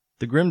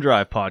The Grim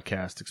Drive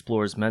podcast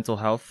explores mental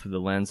health through the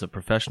lens of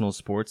professional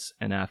sports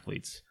and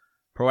athletes.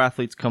 Pro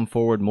athletes come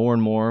forward more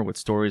and more with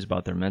stories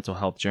about their mental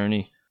health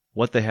journey,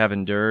 what they have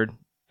endured,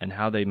 and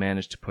how they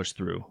managed to push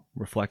through,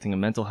 reflecting a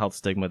mental health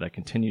stigma that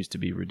continues to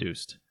be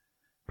reduced.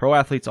 Pro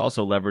athletes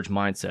also leverage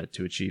mindset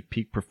to achieve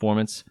peak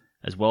performance,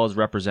 as well as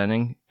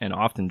representing and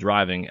often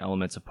driving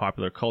elements of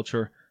popular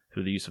culture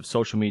through the use of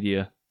social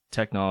media,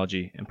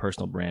 technology, and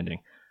personal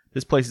branding.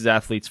 This places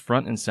athletes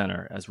front and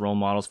center as role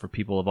models for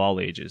people of all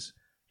ages,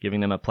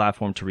 giving them a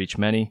platform to reach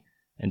many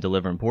and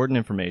deliver important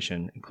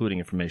information, including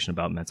information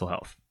about mental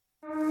health.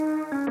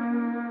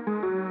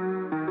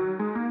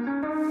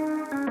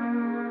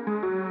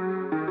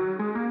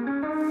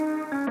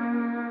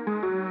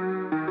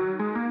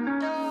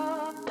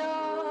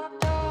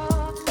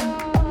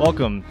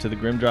 Welcome to the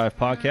Grim Drive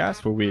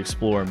podcast, where we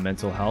explore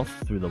mental health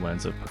through the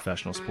lens of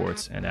professional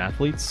sports and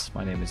athletes.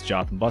 My name is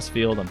Jonathan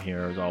Busfield. I'm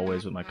here as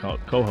always with my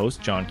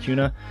co-host John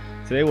Cuna.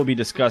 Today we'll be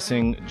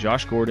discussing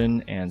Josh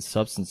Gordon and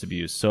substance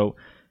abuse. So,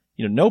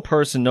 no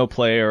person, no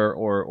player,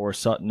 or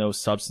no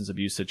substance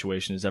abuse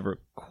situation is ever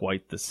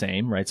quite the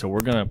same, right? So we're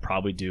gonna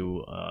probably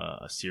do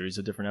a series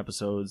of different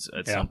episodes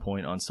at some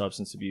point on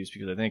substance abuse,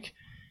 because I think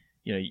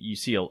you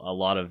see a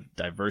lot of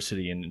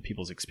diversity in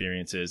people's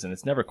experiences, and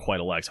it's never quite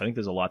alike. So I think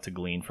there's a lot to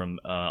glean from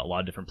a lot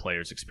of different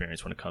players'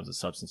 experience when it comes to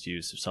substance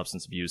use or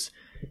substance abuse.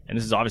 And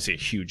this is obviously a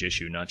huge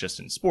issue, not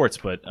just in sports,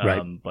 but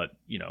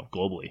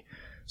globally.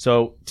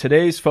 So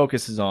today's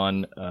focus is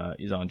on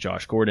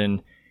Josh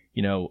Gordon.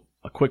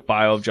 A quick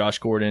bio of Josh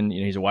Gordon.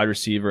 He's a wide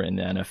receiver in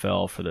the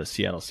NFL for the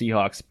Seattle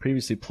Seahawks.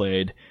 Previously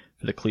played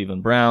for the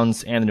Cleveland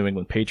Browns and the New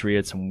England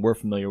Patriots, and we're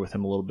familiar with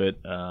him a little bit.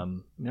 I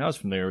was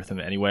familiar with him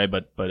anyway,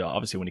 but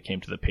obviously when he came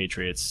to the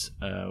Patriots,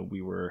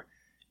 we were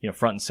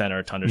front and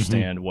center to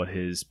understand what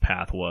his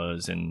path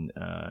was, and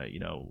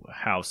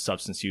how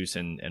substance use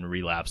and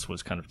relapse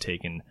was kind of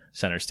taken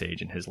center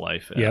stage in his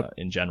life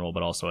in general,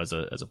 but also as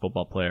a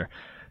football player.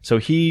 So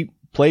he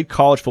played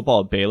college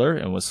football at Baylor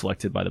and was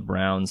selected by the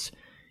Browns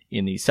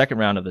in the second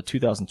round of the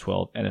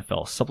 2012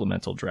 NFL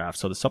supplemental draft.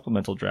 So the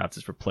supplemental draft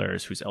is for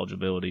players whose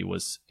eligibility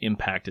was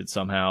impacted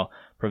somehow,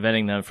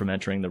 preventing them from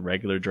entering the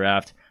regular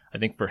draft. I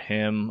think for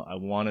him, I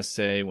want to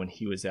say when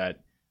he was at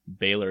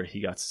Baylor,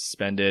 he got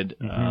suspended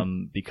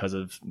because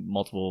of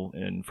multiple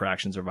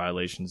infractions or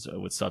violations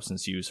with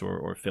substance use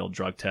or failed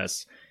drug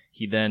tests.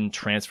 He then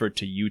transferred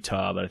to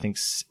Utah, but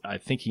I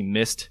think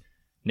he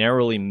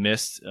narrowly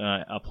missed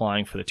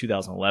applying for the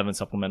 2011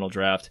 supplemental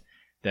draft.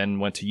 Then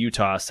went to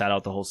Utah, sat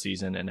out the whole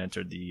season, and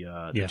entered the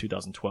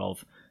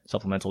 2012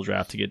 supplemental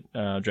draft to get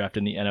drafted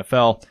in the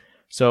NFL.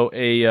 So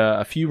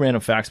a few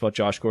random facts about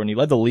Josh Gordon. He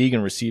led the league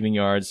in receiving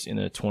yards in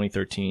the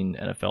 2013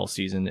 NFL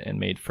season and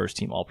made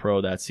first-team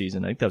All-Pro that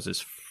season. I think that was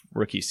his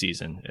rookie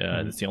season.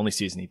 That's the only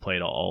season he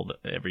played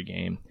every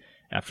game.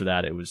 After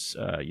that, it was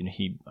I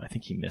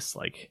think he missed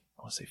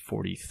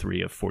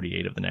 43 of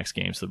 48 of the next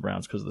games for the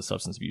Browns because of the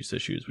substance abuse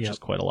issues, which is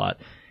quite a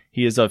lot.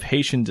 He is of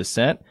Haitian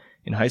descent.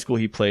 In high school,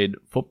 he played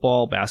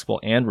football, basketball,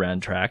 and ran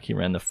track. He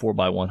ran the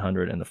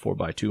 4x100 and the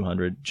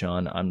 4x200.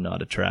 John, I'm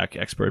not a track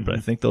expert, but I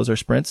think those are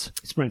sprints.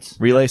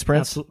 Relay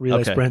sprints?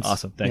 Relay sprints.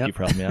 Awesome. Thank you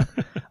for helping me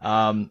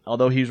out.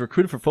 Although he was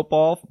recruited for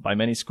football by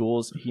many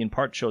schools, he in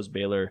part chose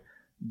Baylor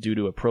due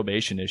to a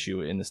probation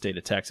issue in the state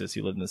of Texas.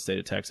 He lived in the state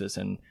of Texas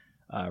and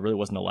really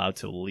wasn't allowed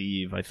to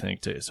leave, I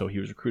think. So he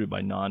was recruited by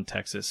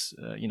non-Texas,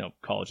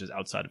 colleges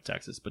outside of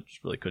Texas, but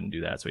just really couldn't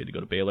do that, so he had to go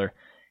to Baylor.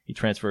 He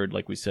transferred,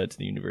 like we said, to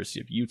the University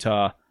of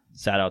Utah.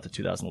 Sat out the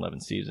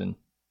 2011 season.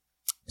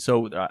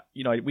 So,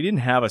 we didn't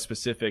have a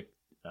specific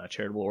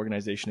charitable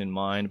organization in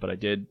mind, but I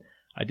did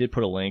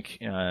put a link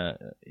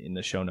in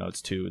the show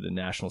notes to the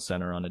National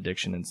Center on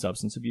Addiction and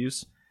Substance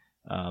Abuse,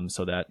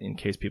 so that in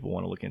case people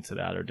want to look into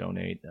that or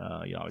donate,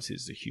 obviously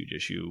this is a huge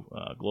issue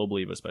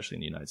globally, but especially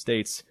in the United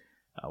States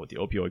with the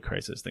opioid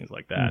crisis, things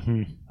like that,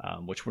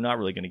 which we're not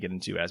really going to get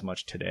into as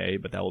much today,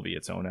 but that will be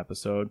its own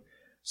episode.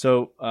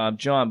 So,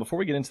 John, before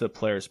we get into the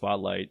player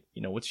spotlight,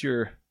 what's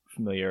your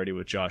familiarity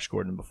with Josh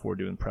Gordon before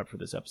doing prep for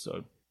this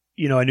episode?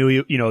 I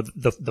knew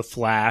the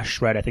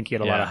Flash, right? I think he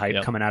had a lot of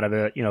hype coming out of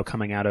it.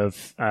 Coming out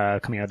of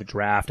the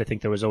draft. I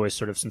think there was always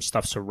sort of some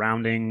stuff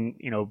surrounding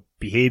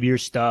behavior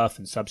stuff,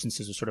 and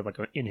substances were sort of like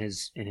in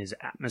his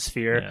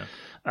atmosphere.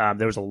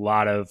 There was a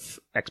lot of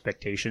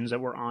expectations that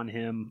were on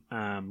him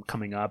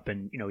coming up,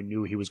 and he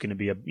knew he was going to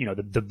be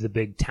the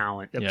big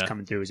talent that was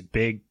coming through. He was a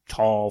big,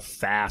 tall,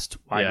 fast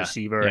wide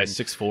receiver. Yeah,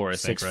 6'4", I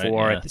think, 6'4",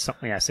 right?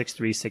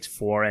 6'3",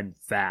 6'4", and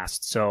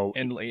fast. So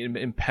and in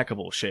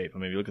impeccable shape. I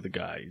mean, if you look at the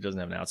guy, he doesn't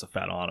have an ounce of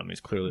fat on him.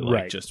 He's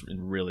clearly just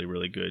in really,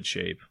 really good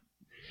shape.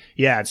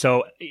 Yeah,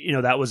 so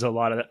that was a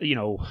lot of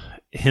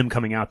him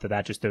coming out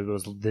that just there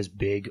was this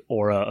big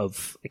aura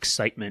of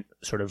excitement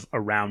sort of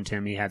around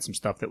him. He had some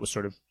stuff that was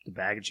sort of the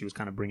baggage he was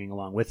kind of bringing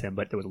along with him,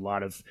 but there was a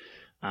lot of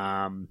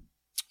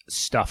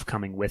stuff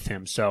coming with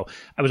him. So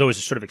I was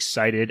always sort of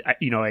excited.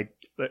 I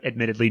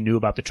admittedly knew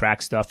about the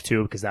track stuff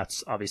too, because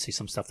that's obviously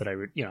some stuff that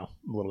I'm a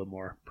little bit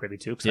more privy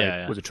to, because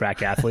I was a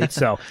track athlete.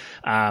 So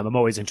I'm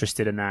always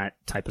interested in that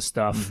type of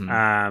stuff.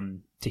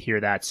 To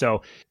hear that.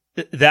 So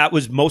That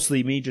was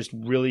mostly me just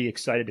really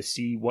excited to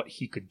see what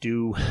he could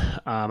do.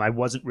 I'm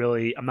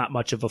not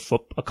much of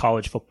a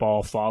college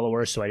football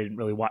follower, so I didn't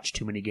really watch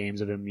too many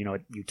games of him,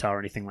 at Utah or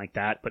anything like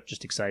that, but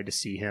just excited to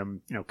see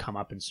him, come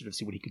up and sort of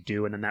see what he could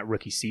do. And then that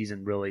rookie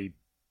season really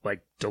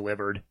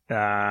delivered.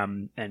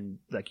 And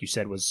like you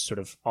said, was sort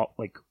of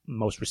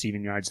most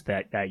receiving yards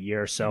that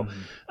year. So,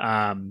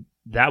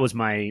 that was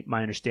my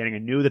understanding. I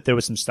knew that there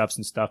was some stuff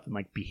and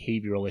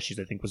behavioral issues,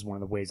 I think was one of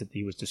the ways that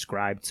he was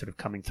described sort of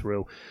coming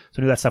through. So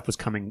I knew that stuff was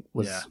coming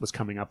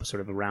up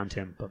sort of around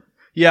him. But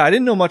yeah, I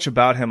didn't know much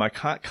about him. I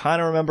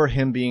kind of remember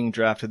him being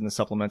drafted in the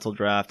supplemental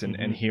draft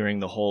and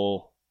hearing the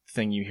whole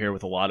thing you hear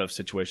with a lot of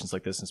situations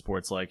like this in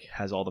sports,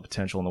 has all the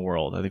potential in the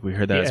world. I think we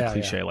heard that as a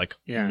cliche,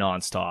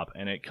 nonstop.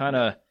 And it kind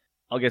of,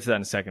 I'll get to that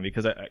in a second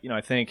because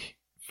I think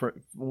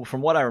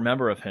from what I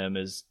remember of him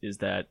is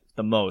that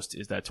the most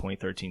is that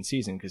 2013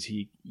 season because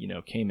he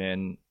came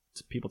in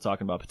to people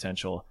talking about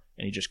potential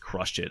and he just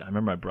crushed it. I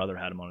remember my brother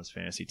had him on his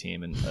fantasy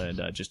team and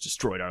just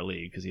destroyed our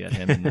league because he had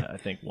him and I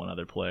think one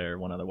other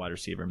wide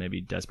receiver,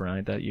 maybe Des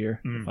Bryant that year,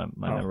 if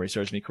my memory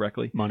serves me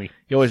correctly. Money.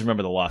 You always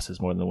remember the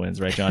losses more than the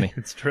wins, right, Johnny?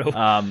 It's true.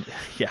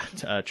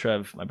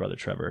 Trev, my brother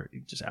Trevor,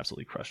 just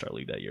absolutely crushed our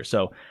league that year.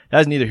 So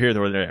that's neither here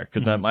nor there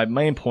because my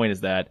main point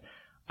is that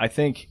I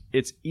think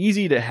it's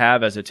easy to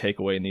have as a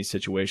takeaway in these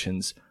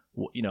situations,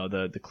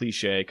 the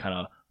cliche kind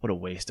of what a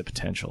waste of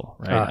potential,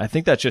 right? I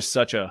think that's just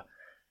such a,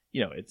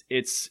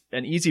 it's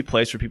an easy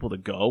place for people to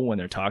go when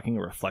they're talking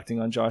or reflecting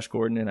on Josh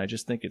Gordon. And I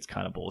just think it's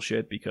kind of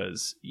bullshit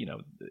because,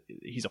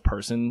 he's a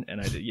person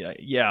and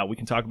we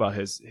can talk about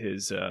his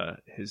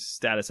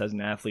status as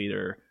an athlete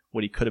or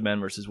what he could have been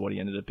versus what he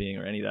ended up being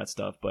or any of that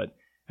stuff. But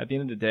at the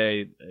end of the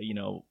day,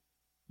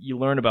 you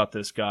learn about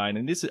this guy,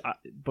 and this is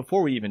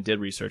before we even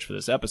did research for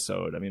this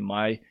episode. I mean,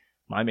 my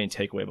main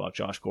takeaway about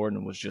Josh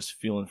Gordon was just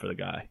feeling for the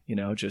guy,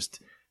 just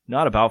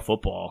not about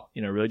football,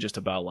 really just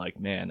about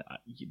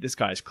this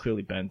guy's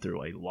clearly been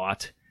through a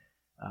lot.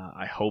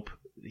 I hope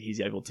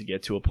he's able to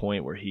get to a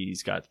point where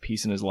he's got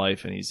peace in his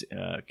life and he's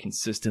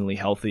consistently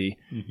healthy,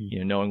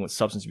 knowing what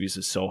substance abuse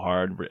is so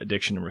hard,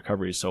 addiction and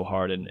recovery is so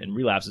hard, and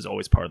relapse is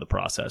always part of the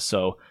process.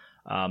 So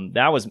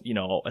that was,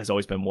 has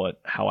always been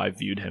how I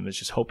viewed him, is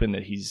just hoping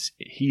that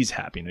he's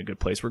happy in a good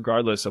place,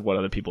 regardless of what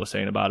other people are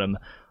saying about him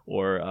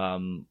or,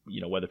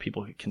 whether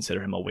people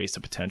consider him a waste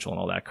of potential and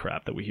all that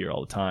crap that we hear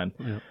all the time.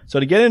 Yeah. So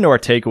to get into our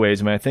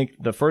takeaways, I think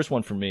the first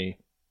one for me,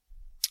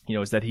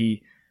 is that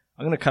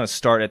I'm going to kind of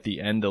start at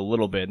the end a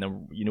little bit, and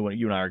then, you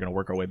and I are going to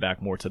work our way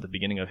back more to the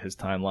beginning of his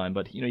timeline,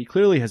 but, he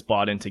clearly has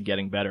bought into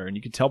getting better, and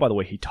you can tell by the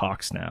way he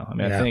talks now. I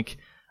mean, I think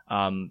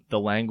the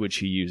language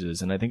he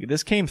uses. And I think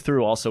this came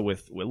through also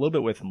with a little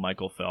bit with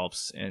Michael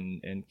Phelps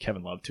and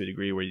Kevin Love to a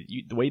degree, where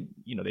the way,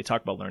 they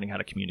talk about learning how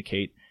to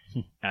communicate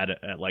at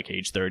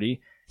age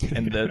 30,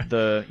 and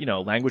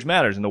the language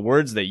matters, and the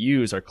words they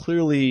use are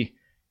clearly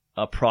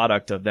a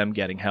product of them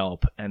getting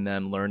help and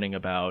them learning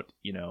about,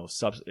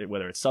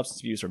 whether it's substance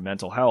abuse or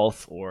mental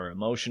health or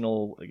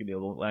emotional, the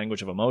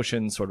language of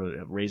emotions, sort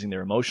of raising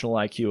their emotional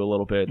IQ a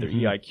little bit, their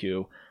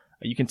EIQ.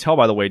 You can tell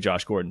by the way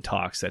Josh Gordon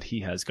talks that he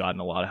has gotten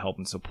a lot of help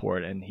and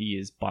support, and he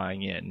is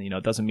buying in.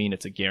 It doesn't mean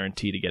it's a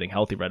guarantee to getting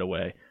healthy right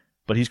away,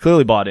 but he's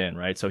clearly bought in,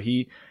 right? So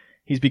he's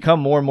become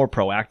more and more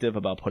proactive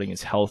about putting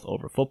his health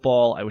over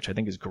football, which I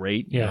think is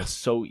great. Yeah.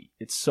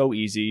 It's so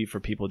easy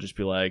for people to just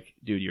be like,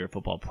 dude, you're a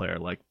football player.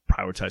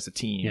 Prioritize the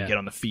team, get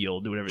on the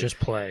field, do whatever. Just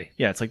play.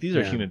 Yeah, it's like these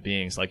are human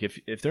beings.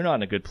 If they're not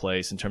in a good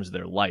place in terms of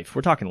their life,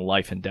 we're talking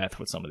life and death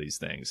with some of these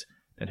things.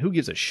 And who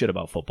gives a shit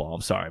about football?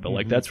 I'm sorry,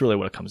 but that's really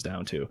what it comes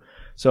down to.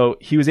 So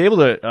he was able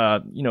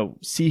to,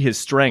 see his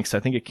strengths. I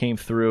think it came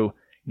through,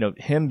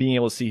 him being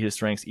able to see his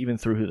strengths even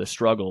through the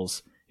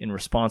struggles in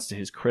response to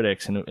his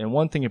critics. And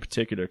one thing in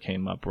particular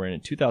came up where in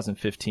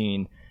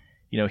 2015,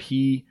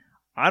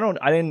 I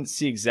didn't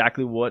see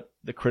exactly what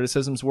the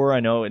criticisms were. I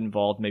know it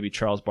involved maybe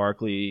Charles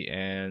Barkley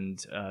and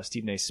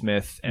Stephen A.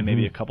 Smith and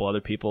maybe a couple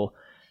other people,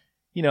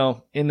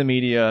 in the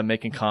media,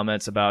 making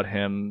comments about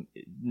him,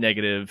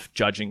 negative,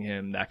 judging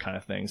him, that kind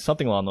of thing,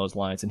 something along those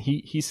lines. And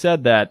he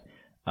said that,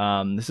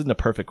 this isn't a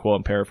perfect quote,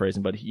 I'm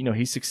paraphrasing, but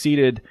he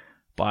succeeded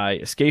by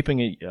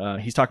escaping,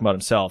 he's talking about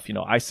himself,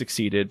 I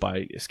succeeded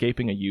by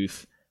escaping a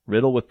youth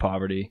riddled with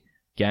poverty,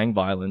 gang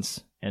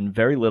violence, and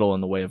very little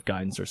in the way of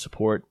guidance or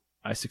support.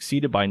 I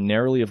succeeded by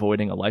narrowly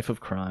avoiding a life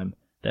of crime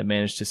that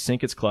managed to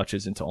sink its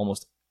clutches into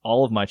almost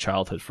all of my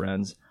childhood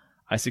friends.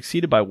 I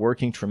succeeded by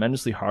working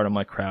tremendously hard on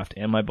my craft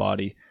and my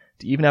body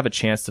to even have a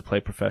chance to play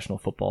professional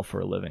football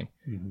for a living.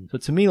 So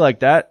to me,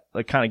 that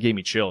kind of gave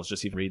me chills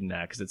just even reading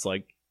that, because it's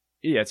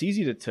it's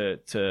easy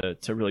to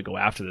really go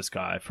after this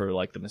guy for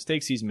the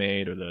mistakes he's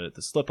made or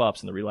the slip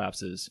ups and the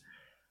relapses.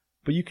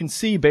 But you can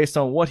see based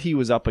on what he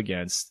was up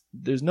against,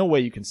 there's no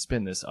way you can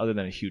spin this other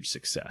than a huge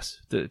success.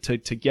 To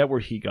get where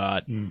he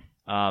got,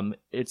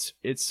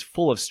 it's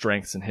full of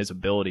strengths in his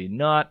ability.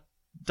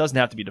 Doesn't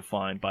have to be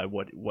defined by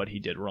what he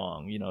did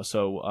wrong.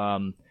 So I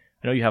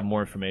know you have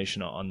more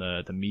information on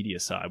the media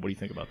side. What do you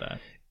think about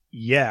that?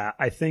 Yeah,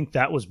 I think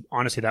that was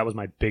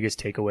my biggest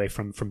takeaway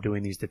from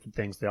doing these different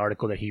things. The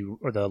article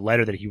the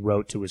letter that he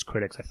wrote to his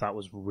critics, I thought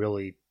was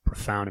really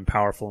profound and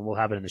powerful, and we'll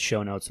have it in the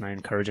show notes, and I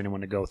encourage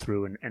anyone to go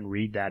through and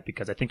read that,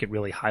 because I think it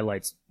really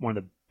highlights one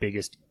of the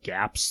biggest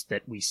gaps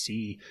that we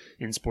see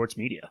in sports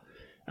media.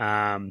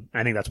 I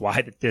think that's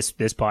why this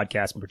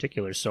podcast in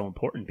particular is so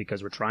important,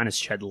 because we're trying to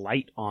shed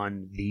light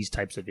on these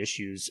types of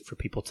issues for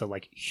people to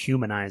like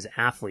humanize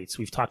athletes.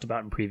 We've talked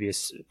about in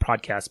previous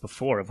podcasts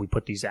before, if we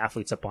put these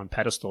athletes up on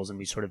pedestals and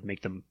we sort of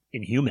make them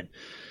inhuman,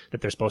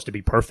 that they're supposed to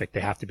be perfect,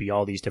 they have to be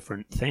all these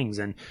different things.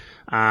 And,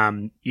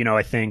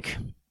 I think,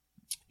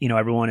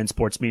 everyone in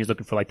sports media is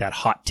looking for like that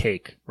hot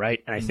take,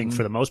 right? And I think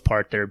for the most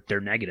part, they're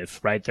negative,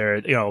 right?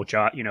 They're,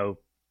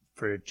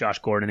 for Josh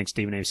Gordon, I think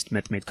Stephen A.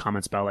 Smith made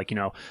comments about like,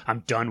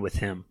 I'm done with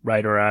him,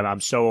 right? Or I'm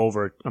so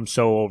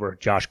over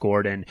Josh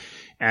Gordon.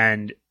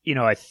 And,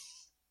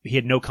 he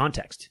had no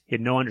context. He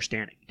had no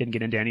understanding. He didn't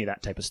get into any of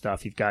that type of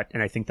stuff.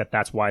 And I think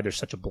that's why there's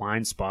such a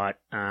blind spot,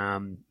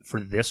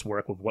 for this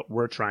work with what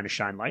we're trying to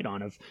shine light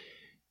on.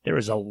 There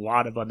is a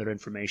lot of other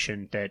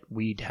information that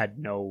we had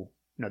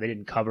they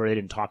didn't cover, they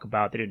didn't talk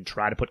about, they didn't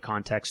try to put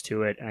context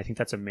to it, and I think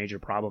that's a major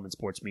problem in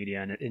sports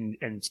media.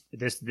 And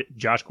this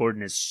Josh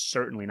Gordon is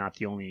certainly not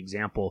the only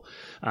example.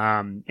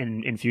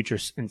 In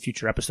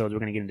future episodes, we're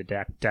going to get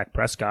into Dak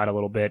Prescott a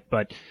little bit,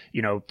 but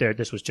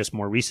this was just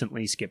more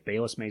recently. Skip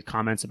Bayless made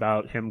comments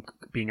about him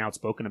being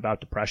outspoken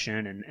about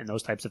depression and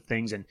those types of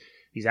things, and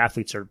these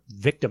athletes are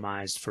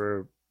victimized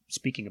for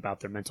speaking about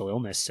their mental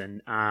illness.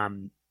 And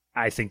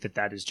I think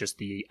that is just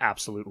the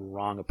absolute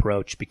wrong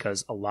approach,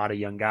 because a lot of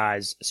young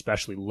guys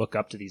especially look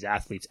up to these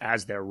athletes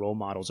as their role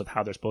models of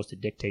how they're supposed to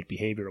dictate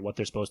behavior or what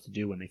they're supposed to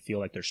do when they feel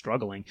like they're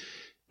struggling.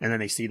 And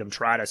then they see them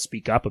try to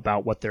speak up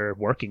about what they're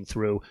working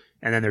through,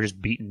 and then they're just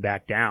beaten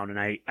back down.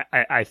 And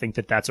I think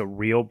that's a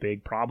real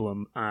big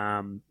problem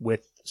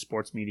with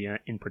sports media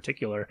in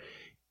particular.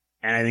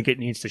 And I think it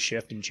needs to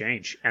shift and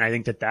change. And I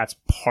think that's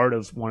part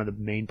of one of the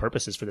main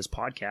purposes for this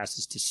podcast,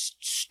 is to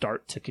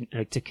start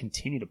to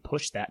continue to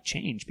push that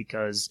change,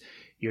 because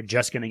you're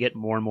just going to get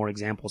more and more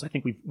examples. I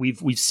think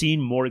we've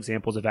seen more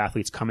examples of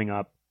athletes coming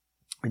up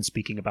and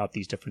speaking about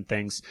these different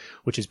things,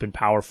 which has been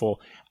powerful.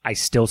 I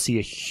still see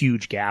a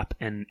huge gap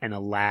and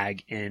a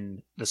lag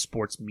in the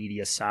sports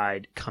media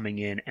side coming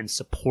in and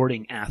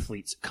supporting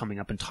athletes coming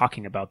up and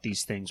talking about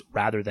these things,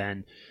 rather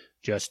than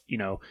just,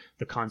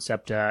 the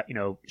concept,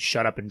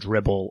 shut up and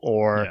dribble,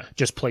 or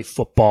just play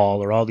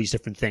football, or all these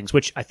different things,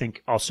 which I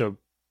think also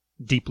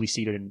deeply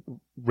seated in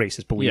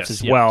racist beliefs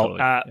as well,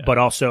 totally. But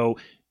also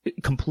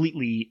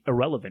completely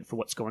irrelevant for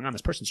what's going on.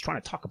 This person's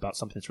trying to talk about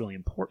something that's really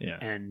important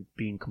and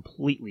being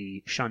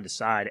completely shunned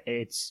aside.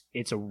 It's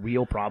a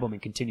real problem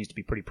and continues to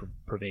be pretty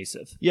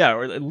pervasive. Yeah,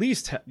 or at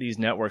least these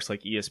networks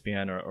like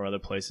ESPN or other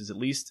places, at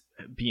least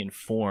be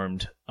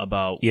informed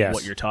about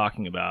what you're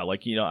talking about.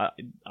 Like,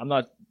 I'm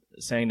not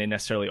saying they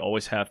necessarily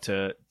always have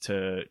to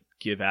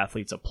give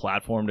athletes a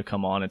platform to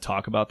come on and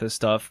talk about this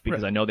stuff,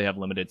 because I know they have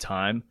limited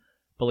time.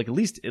 But like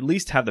at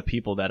least have the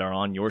people that are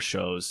on your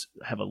shows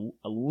have a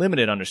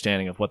limited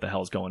understanding of what the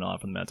hell is going on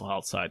from the mental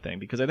health side thing.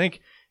 Because I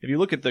think if you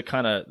look at the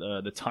kind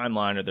of the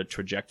timeline or the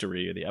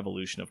trajectory or the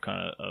evolution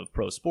of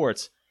pro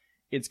sports,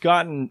 it's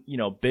gotten,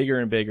 bigger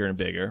and bigger and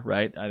bigger,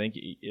 right? I think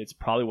it's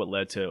probably what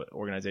led to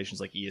organizations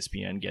like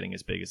ESPN getting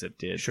as big as it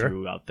did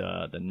throughout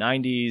the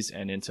 90s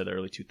and into the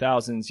early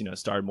 2000s. It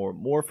started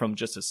more from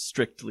just a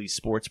strictly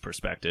sports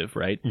perspective,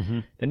 right?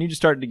 Mm-hmm. Then you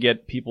just started to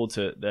get people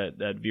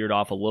that veered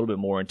off a little bit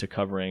more into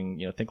covering,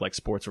 think like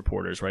sports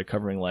reporters, right?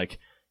 Covering like,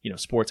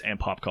 sports and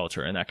pop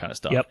culture and that kind of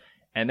stuff. Yep.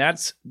 And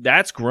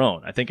that's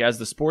grown. I think as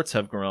the sports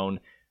have grown,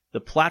 the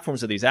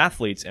platforms of these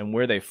athletes and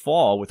where they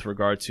fall with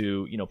regard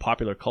to,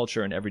 popular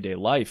culture and everyday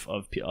life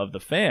of the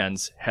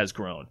fans has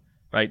grown,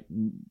 right?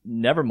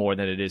 Never more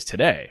than it is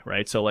today,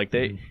 right? So like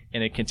and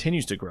it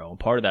continues to grow. And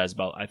part of that is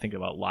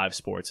about live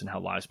sports and how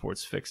live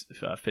sports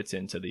fits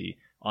into the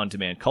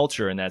on-demand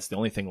culture. And that's the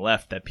only thing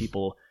left that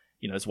people,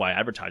 that's why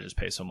advertisers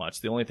pay so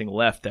much. The only thing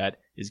left that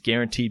is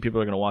guaranteed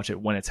people are going to watch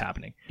it when it's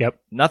happening. Yep.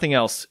 Nothing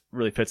else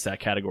really fits that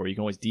category. You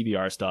can always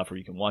DVR stuff, or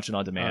you can watch it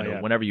on demand or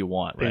whenever you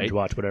want, right? Binge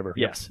watch, whatever.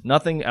 Yes. Yep.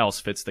 Nothing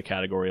else fits the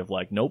category of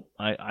like, nope,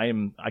 I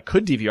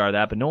could DVR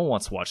that, but no one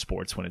wants to watch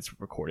sports when it's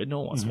recorded. No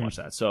one wants to watch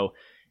that. So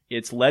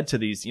it's led to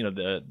these,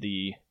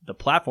 the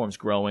platforms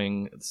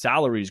growing,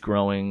 salaries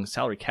growing,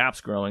 salary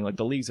caps growing. Like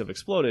the leagues have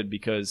exploded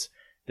because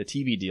the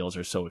TV deals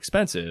are so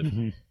expensive.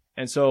 Mm-hmm.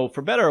 And so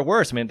for better or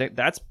worse, I mean,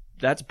 that's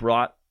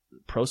brought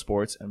pro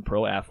sports and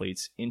pro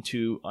athletes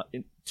into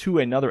to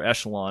another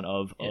echelon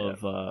of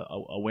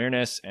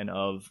awareness and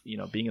of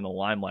being in the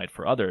limelight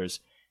for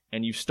others.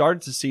 And you've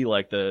started to see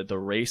like the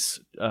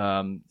race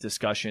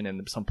discussion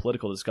and some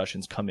political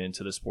discussions come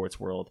into the sports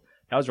world.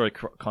 That was very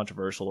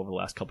controversial over the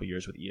last couple of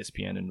years with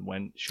ESPN. And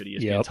when should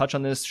ESPN touch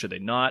on this? Should they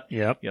not?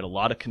 Yep. You had a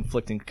lot of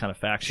conflicting kind of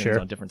factions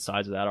on different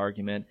sides of that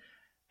argument.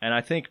 And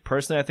I think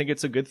personally,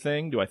 it's a good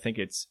thing. Do I think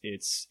it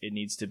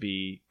needs to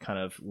be kind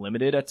of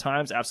limited at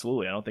times?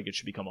 Absolutely. I don't think it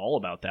should become all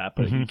about that,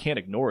 but you can't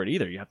ignore it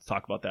either. You have to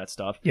talk about that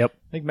stuff. Yep.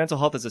 I think mental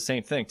health is the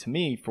same thing. To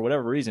me, for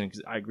whatever reason,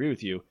 because I agree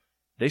with you,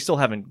 they still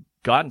haven't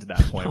gotten to that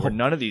point where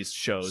none of these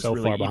shows so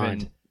really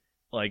behind. even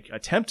like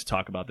attempt to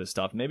talk about this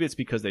stuff. Maybe it's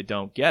because they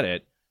don't get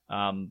it.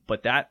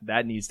 But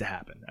that needs to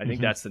happen. I think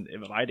that's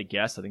if I had to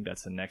guess, I think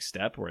that's the next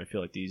step where I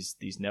feel like these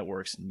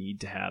networks need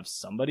to have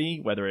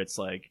somebody, whether it's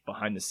like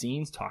behind the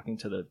scenes talking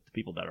to the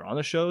people that are on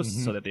the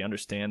shows so that they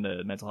understand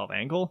the mental health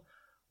angle,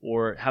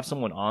 or have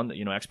someone on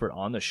the, expert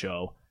on the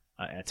show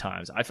at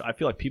times. I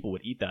feel like people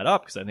would eat that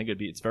up because I think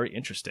it's very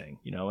interesting.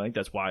 I think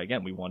that's why,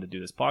 again, we want to do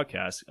this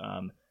podcast,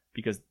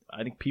 because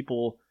I think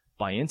people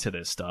buy into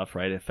this stuff,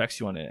 right? It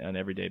affects you on an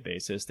everyday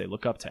basis. They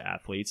look up to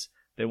athletes.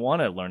 They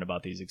want to learn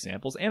about these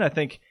examples. And I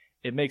think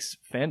it makes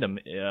fandom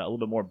a little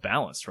bit more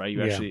balanced, right?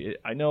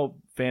 I know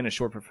fan is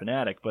short for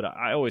fanatic, but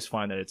I always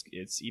find that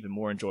it's even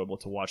more enjoyable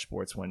to watch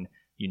sports when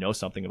you know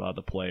something about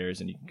the players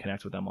and you can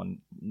connect with them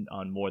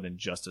on more than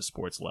just a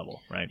sports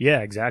level, right? Yeah,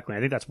 exactly. I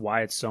think that's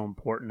why it's so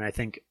important. I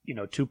think,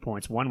 2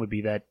 points. One would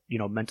be that,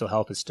 mental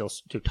health is still,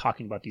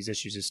 talking about these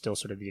issues is still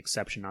sort of the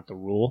exception, not the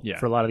rule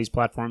for a lot of these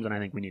platforms. And I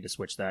think we need to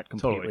switch that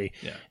completely.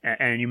 Totally. Yeah.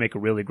 And you make a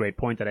really great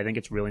point that I think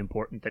it's really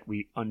important that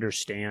we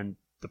understand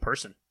the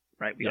person.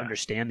 Right, we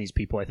understand these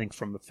people. I think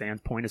from the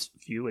fan's point of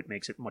view, it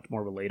makes it much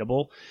more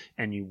relatable,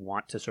 and you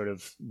want to sort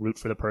of root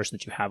for the person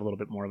that you have a little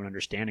bit more of an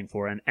understanding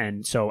for.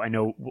 And so I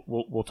know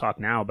we'll talk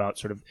now about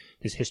sort of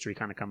this history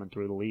kind of coming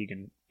through the league.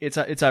 And it's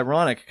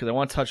ironic because I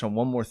want to touch on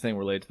one more thing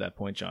related to that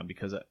point, John.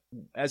 Because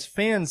as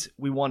fans,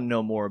 we want to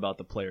know more about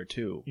the player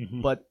too.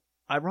 But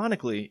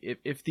ironically,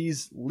 if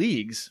these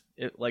leagues,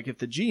 if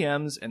the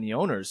GMs and the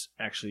owners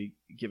actually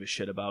give a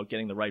shit about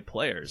getting the right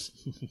players,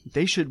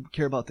 they should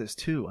care about this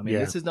too. I mean,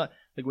 this is not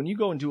like when you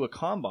go and do a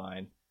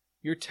combine,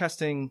 you're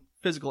testing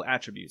physical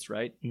attributes,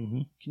 right?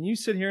 Can you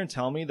sit here and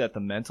tell me that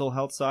the mental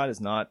health side is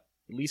not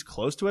at least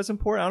close to as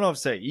important? I don't know if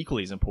say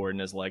equally as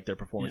important as like their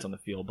performance on the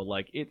field, but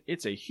like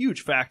it's a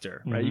huge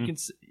factor, right? You can,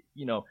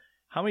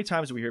 how many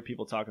times do we hear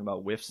people talking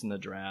about whiffs in the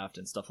draft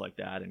and stuff like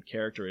that and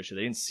character issue?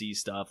 They didn't see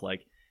stuff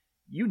like.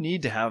 You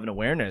need to have an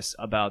awareness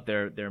about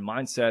their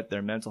mindset,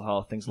 their mental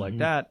health, things like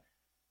that.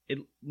 It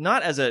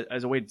not as a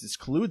way to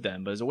exclude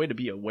them, but as a way to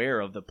be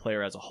aware of the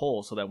player as a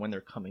whole, so that when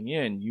they're coming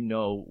in, you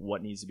know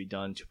what needs to be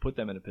done to put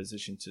them in a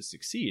position to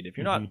succeed. If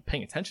you're not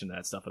paying attention to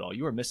that stuff at all,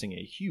 you are missing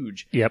a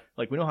huge.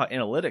 Like we know how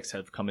analytics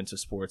have come into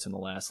sports in the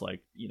last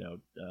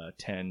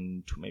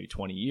 10 to maybe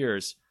 20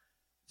 years.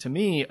 To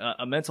me,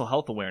 a mental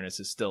health awareness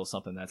is still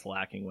something that's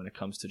lacking when it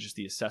comes to just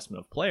the assessment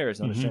of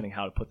players and understanding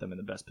how to put them in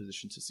the best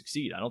position to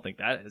succeed. I don't think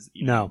that has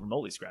even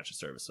remotely scratched the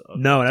surface.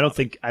 No, and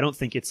I don't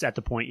think it's at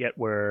the point yet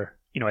where,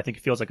 I think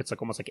it feels like it's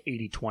like almost like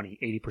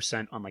 80-20,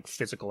 80% on like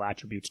physical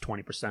attributes,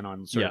 20%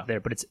 on sort of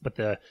there. But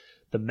the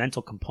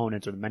mental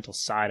component or the mental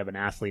side of an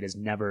athlete is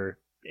never,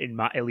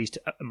 at least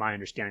my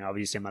understanding,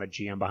 obviously I'm not a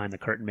GM behind the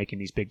curtain making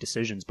these big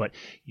decisions, but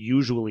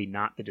usually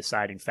not the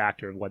deciding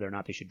factor of whether or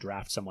not they should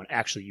draft someone.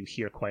 Actually, you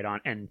hear quite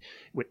on, and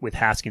with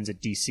Haskins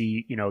at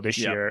DC, this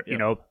year,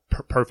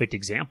 perfect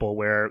example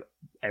where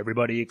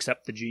everybody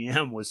except the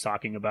GM was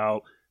talking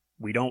about,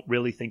 we don't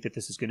really think that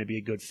this is going to be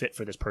a good fit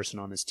for this person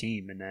on this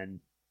team, and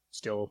then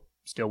still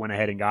went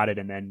ahead and got it.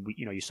 And then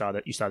you saw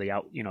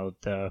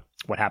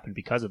what happened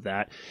because of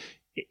that.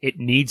 It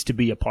needs to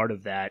be a part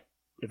of that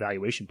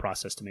evaluation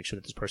process to make sure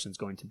that this person is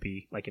going to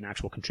be like an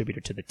actual contributor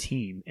to the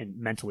team and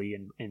mentally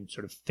and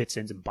sort of fits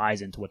in and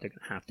buys into what they're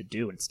going to have to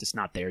do. And it's just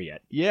not there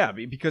yet. Yeah,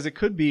 because it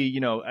could be,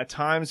 at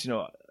times,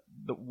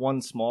 the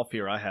one small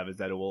fear I have is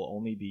that it will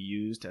only be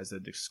used as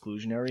an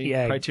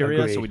exclusionary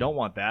criteria. Agreed. So we don't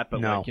want that.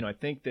 But I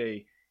think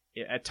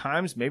at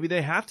times maybe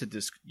they have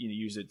to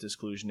use it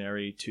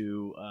exclusionary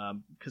to,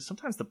 because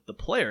sometimes the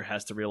player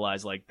has to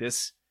realize like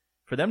this.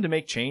 For them to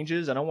make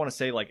changes, I don't want to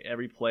say like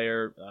every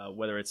player,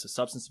 whether it's a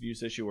substance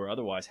abuse issue or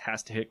otherwise,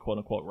 has to hit quote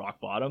unquote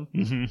rock bottom.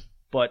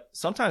 But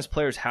sometimes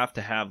players have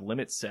to have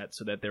limits set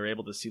so that they're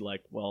able to see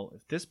like, well,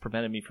 if this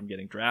prevented me from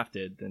getting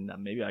drafted, then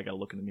maybe I got to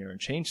look in the mirror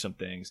and change some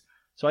things.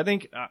 So I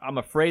think I'm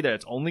afraid that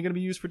it's only going to be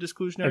used for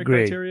disclusionary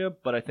criteria,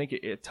 but I think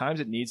at times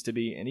it needs to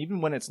be. And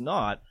even when it's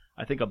not,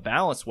 I think a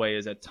balanced way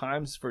is at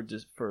times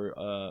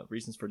for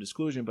reasons for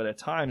disclusion, but at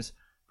times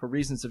for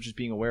reasons of just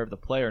being aware of the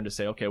player and to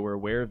say, okay, we're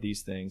aware of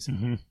these things.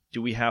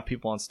 Do we have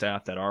people on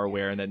staff that are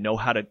aware and that know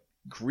how to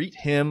greet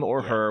him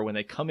or her when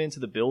they come into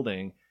the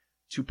building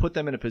to put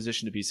them in a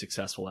position to be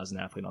successful as an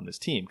athlete on this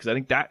team? Because I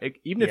think that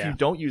even if you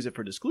don't use it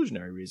for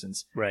disclusionary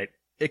reasons,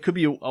 it could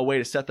be a way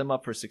to set them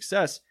up for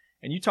success.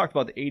 And you talked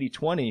about the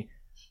 80-20.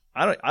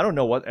 I don't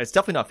know what, it's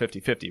definitely not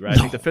 50-50, right? No. I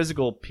think the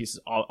physical piece is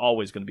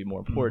always going to be more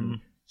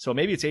important. So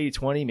maybe it's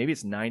 80-20, maybe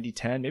it's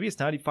 90-10, maybe it's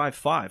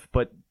 95-5.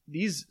 But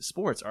these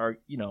sports are,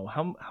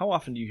 how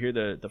often do you hear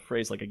the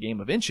phrase like a game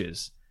of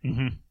inches?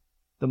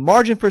 The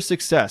margin for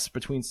success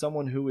between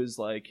someone who is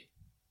like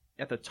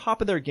at the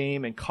top of their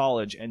game in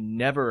college and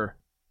never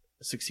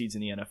succeeds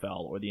in the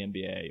NFL or the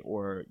NBA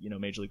or,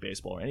 Major League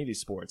Baseball or any of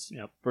these sports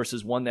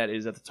versus one that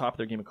is at the top of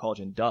their game in college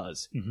and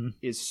does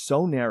is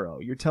so narrow.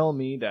 You're telling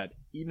me that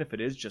even if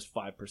it is just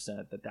 5%,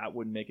 that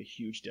wouldn't make a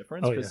huge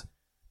difference? Because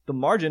the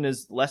margin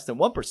is less than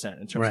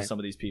 1% in terms of some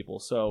of these people.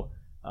 So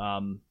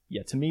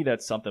Yeah, to me,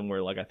 that's something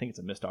where I think it's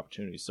a missed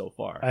opportunity so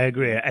far. I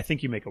agree. I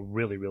think you make a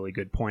really, really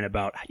good point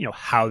about,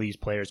 how these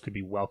players could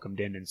be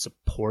welcomed in and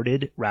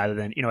supported rather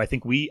than, I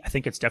think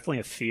it's definitely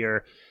a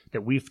fear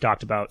that we've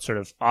talked about sort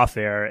of off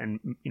air,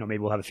 and, maybe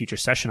we'll have a future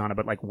session on it,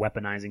 but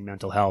weaponizing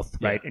mental health,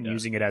 right? And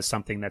using it as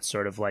something that's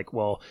sort of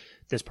well,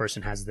 this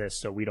person has this,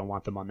 so we don't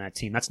want them on that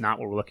team. That's not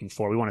what we're looking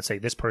for. We want to say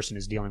this person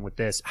is dealing with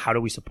this. How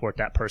do we support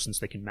that person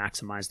so they can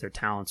maximize their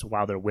talents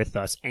while they're with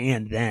us?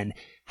 And then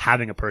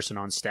having a person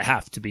on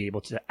staff to be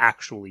able to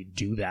actually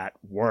do that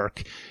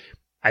work.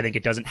 I think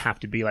it doesn't have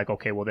to be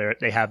okay, well,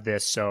 they have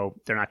this, so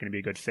they're not going to be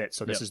a good fit.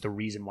 So this is the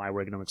reason why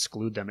we're going to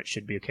exclude them. It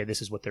should be, okay,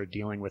 this is what they're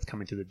dealing with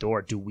coming through the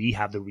door. Do we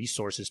have the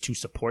resources to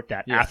support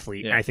that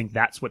athlete? And I think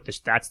that's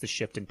the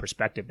shift in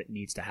perspective that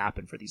needs to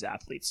happen for these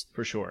athletes.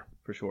 For sure.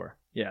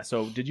 Yeah.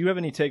 So did you have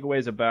any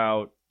takeaways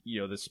about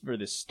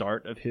this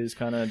start of his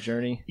kind of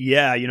journey?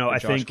 Yeah, I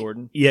think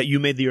Gordon? Yeah, you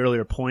made the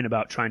earlier point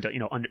about trying to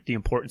the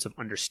importance of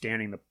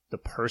understanding the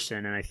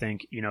person, and I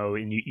think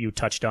and you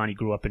touched on he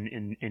grew up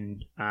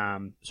in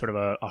sort of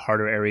a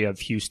harder area of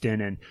Houston,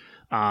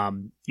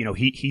 and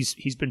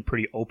he's been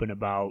pretty open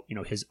about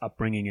his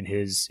upbringing and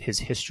his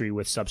history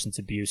with substance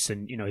abuse,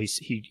 and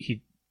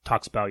he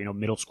talks about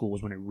middle school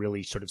was when it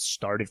really sort of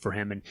started for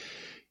him, and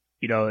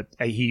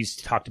he's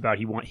talked about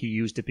he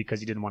used it because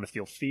he didn't want to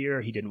feel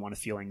fear. He didn't want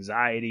to feel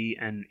anxiety.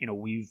 And,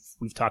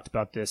 we've talked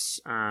about this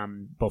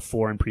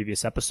before in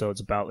previous episodes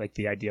about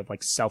the idea of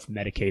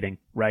self-medicating,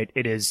 right?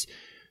 It is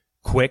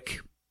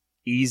quick,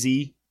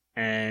 easy,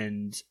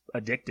 and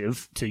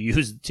addictive to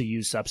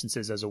use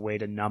substances as a way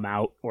to numb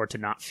out or to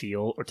not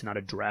feel or to not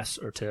address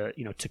or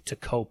to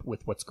cope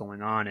with what's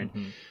going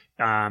on.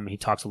 And he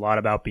talks a lot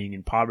about being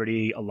in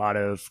poverty, a lot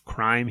of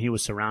crime he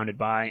was surrounded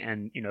by,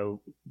 and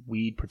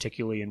weed,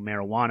 particularly in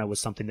marijuana, was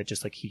something that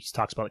just he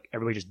talks about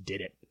everybody just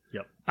did it.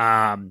 Yep.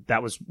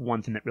 That was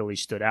one thing that really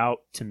stood out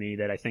to me,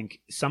 that I think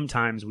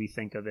sometimes we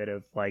think of it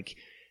of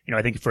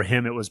I think for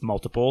him it was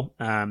multiple.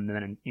 And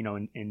then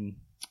in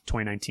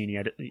 2019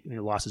 he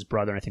lost his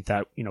brother, and I think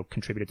that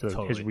contributed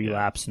to his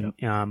relapse.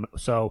 Yeah. And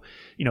so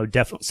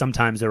definitely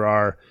sometimes there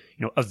are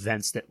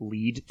events that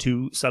lead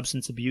to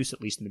substance abuse,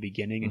 at least in the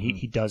beginning, and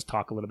he does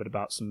talk a little bit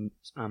about some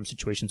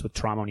situations with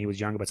trauma when he was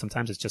younger, but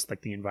sometimes it's just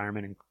the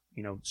environment and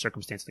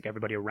circumstance,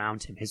 everybody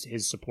around him,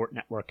 his support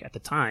network at the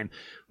time,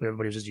 where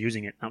everybody was just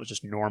using it. That was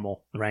just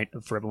normal, right,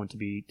 for everyone to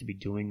be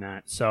doing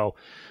that. So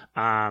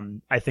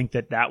I think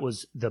that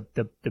was the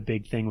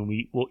big thing when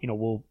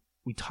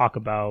we talk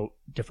about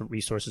different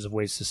resources of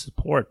ways to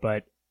support,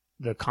 but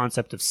the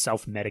concept of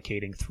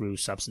self-medicating through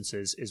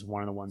substances is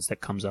one of the ones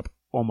that comes up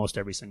almost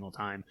every single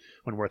time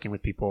when working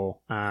with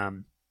people,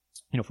 from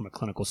a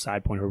clinical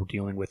side point, who are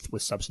dealing with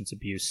substance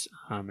abuse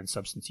and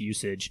substance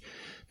usage,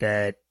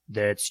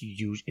 that's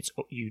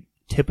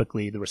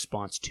typically the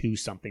response to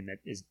something that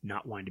is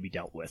not wanting to be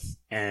dealt with.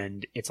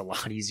 And it's a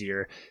lot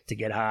easier to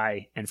get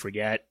high and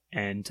forget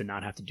and to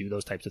not have to do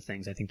those types of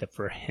things. I think that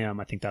for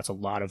him, that's a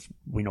lot of,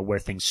 where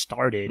things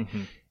started.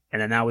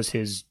 And then that was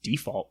his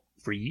default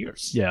for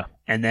years. Yeah.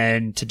 And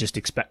then to just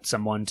expect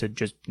someone to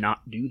just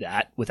not do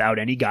that without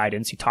any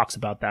guidance. He talks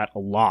about that a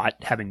lot,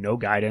 having no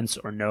guidance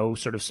or no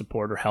sort of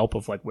support or help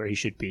of where he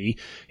should be.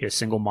 He had a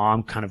single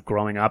mom kind of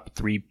growing up,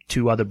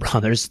 two other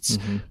brothers.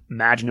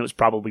 Imagine it was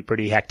probably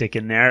pretty hectic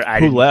in there.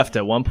 Who left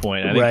at one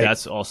point. I think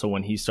that's also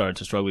when he started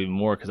to struggle even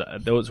more,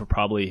 because those were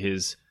probably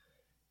his,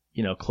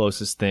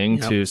 closest thing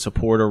to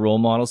support or role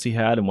models he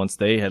had. And once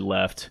they had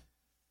left,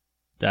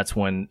 that's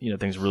when,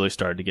 things really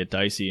started to get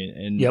dicey.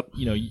 And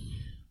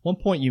one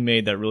point you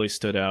made that really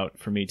stood out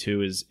for me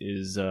too is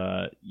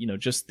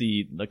just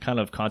the kind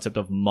of concept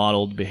of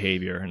modeled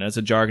behavior, and that's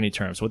a jargony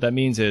term. So what that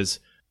means is,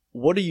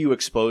 what are you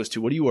exposed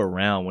to? What are you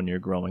around when you're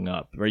growing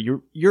up? Right?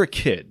 You're a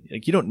kid.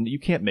 You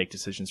can't make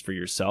decisions for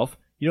yourself.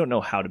 You don't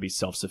know how to be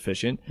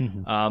self-sufficient.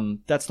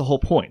 That's the whole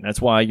point. That's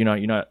why you're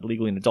not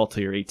legally an adult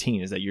till you're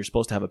 18. Is that you're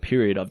supposed to have a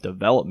period of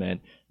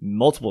development,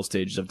 multiple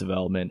stages of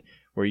development,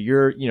 where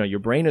your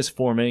brain is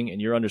forming and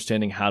you're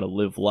understanding how to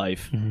live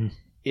life.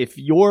 If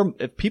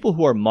people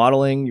who are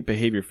modeling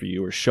behavior for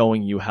you or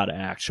showing you how to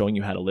act, showing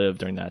you how to live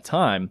during that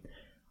time,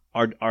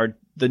 are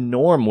the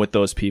norm with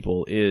those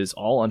people is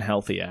all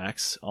unhealthy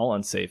acts, all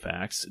unsafe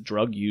acts,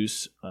 drug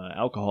use,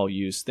 alcohol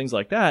use, things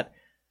like that.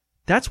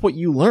 That's what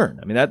you learn.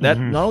 I mean, that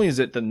not only is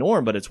it the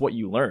norm, but it's what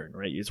you learn,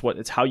 right?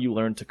 It's how you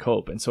learn to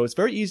cope. And so it's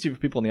very easy for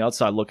people on the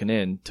outside looking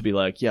in to be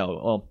like, yeah,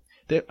 well,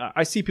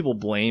 I see people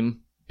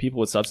blame people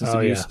with substance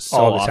abuse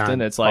so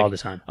often. It's like, all the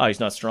time. Oh, he's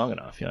not strong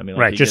enough. I mean,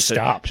 right, just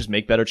stop. Just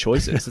make better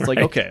choices. It's like,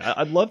 okay,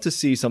 I'd love to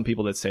see some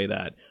people that say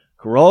that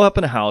grow up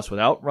in a house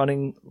without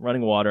running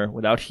water,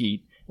 without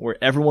heat, where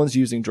everyone's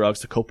using drugs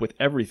to cope with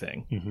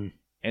everything,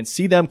 and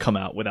see them come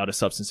out without a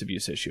substance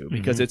abuse issue.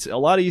 Because it's a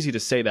lot easy to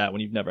say that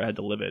when you've never had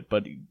to live it.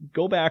 But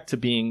go back to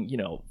being,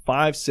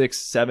 5, 6,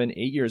 7, 8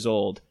 years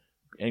old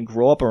and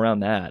grow up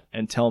around that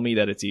and tell me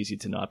that it's easy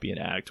to not be an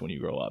addict when you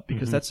grow up,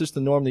 because that's just the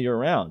norm that you're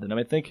around. And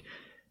I think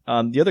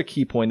the other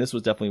key point, this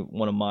was definitely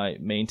one of my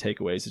main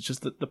takeaways, it's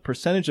just the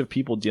percentage of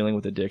people dealing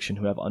with addiction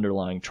who have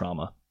underlying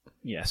trauma.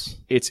 Yes.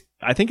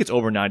 I think it's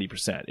over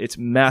 90%. It's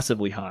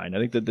massively high. And I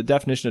think that the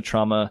definition of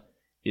trauma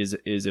is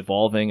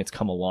evolving. It's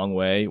come a long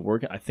way.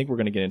 I think we're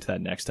going to get into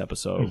that next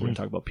episode. We're going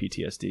to talk about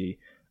PTSD.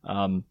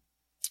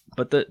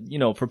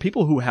 But for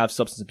people who have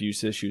substance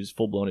abuse issues,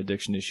 full-blown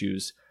addiction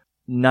issues,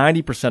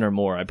 90% or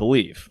more, I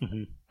believe,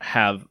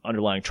 have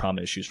underlying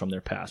trauma issues from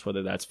their past,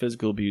 whether that's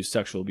physical abuse,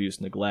 sexual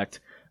abuse, neglect.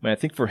 I mean, I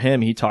think for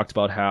him, he talked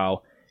about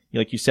how,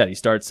 like you said, he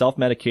started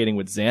self-medicating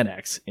with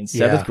Xanax in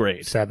 7th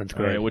grade. 7th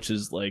grade. Right, which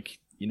is like,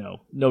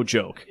 no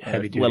joke,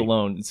 heavy duty. Let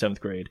alone in 7th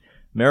grade.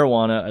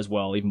 Marijuana as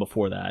well, even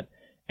before that,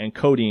 and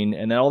codeine,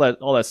 and then all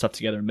that stuff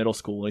together in middle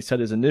school. He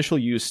said his initial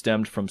use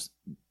stemmed from,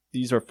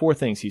 these are 4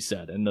 things he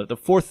said, and the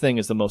 4th thing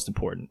is the most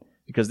important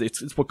because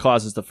it's what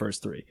causes the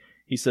first 3.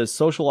 He says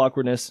social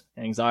awkwardness,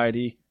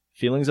 anxiety,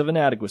 feelings of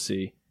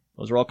inadequacy.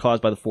 Those are all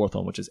caused by the 4th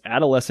one, which is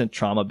adolescent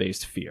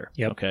trauma-based fear.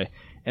 Yep. Okay,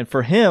 and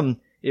for him,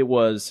 it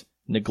was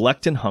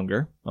neglect and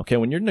hunger. Okay,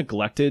 when you're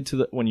neglected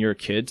when you're a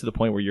kid to the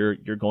point where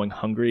you're going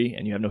hungry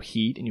and you have no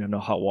heat and you have no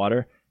hot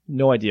water,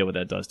 no idea what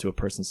that does to a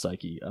person's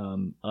psyche.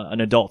 An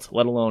adult,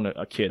 let alone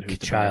a kid who's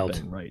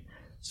developing, right?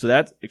 So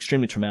that's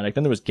extremely traumatic.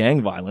 Then there was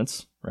gang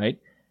violence, right?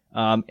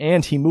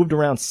 And he moved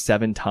around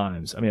 7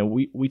 times. I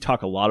mean, we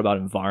talk a lot about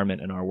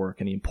environment in our work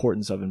and the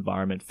importance of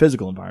environment,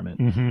 physical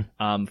environment,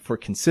 for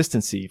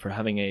consistency, for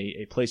having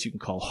a place you can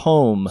call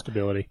home.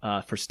 Stability.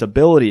 For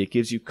stability. It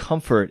gives you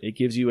comfort. It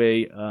gives you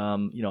a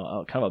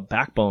kind of a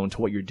backbone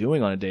to what you're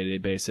doing on a day-to-day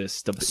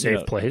basis. A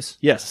safe place.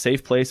 Yes, a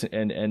safe place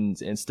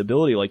and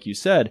stability, like you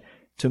said.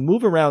 To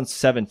move around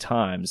 7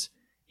 times,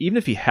 even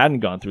if he hadn't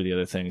gone through the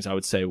other things, I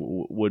would say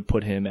would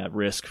put him at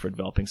risk for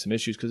developing some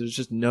issues because there's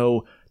just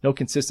no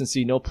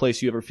consistency, no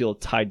place you ever feel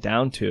tied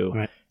down to.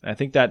 Right. And I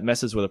think that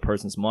messes with a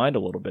person's mind a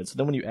little bit. So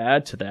then when you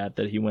add to that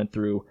he went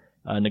through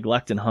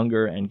neglect and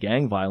hunger and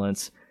gang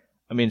violence,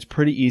 I mean, it's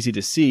pretty easy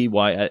to see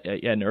why at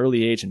an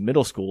early age in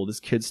middle school, this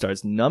kid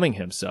starts numbing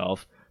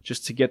himself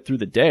just to get through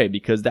the day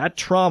because that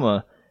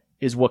trauma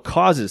is what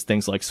causes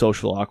things like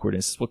social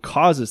awkwardness. It's what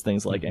causes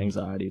things like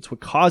anxiety. It's what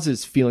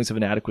causes feelings of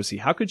inadequacy.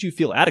 How could you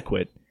feel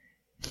adequate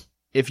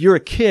if you're a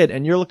kid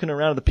and you're looking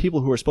around at the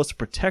people who are supposed to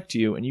protect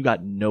you and you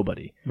got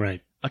nobody?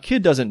 Right. A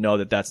kid doesn't know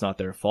that that's not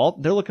their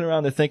fault. They're looking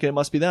around, they're thinking it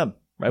must be them,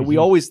 right?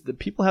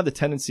 People have the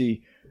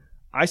tendency,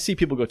 I see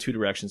people go 2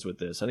 directions with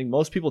this. I think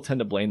most people tend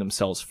to blame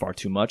themselves far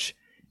too much,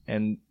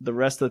 and the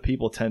rest of the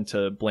people tend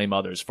to blame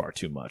others far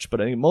too much.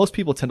 But I think most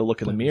people tend to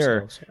look in the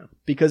mirror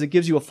because it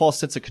gives you a false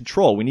sense of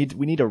control. We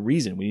need a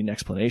reason. We need an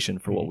explanation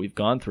for what we've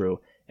gone through.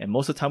 And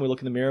most of the time we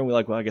look in the mirror and we're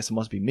like, well, I guess it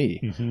must be me,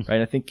 right?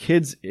 And I think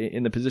kids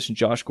in the position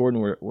Josh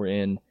Gordon were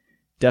in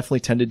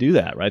definitely tend to do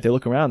that, right? They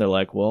look around, they're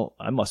like, well,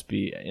 I must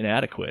be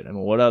inadequate. I mean,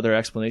 what other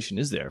explanation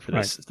is there for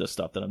this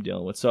stuff that I'm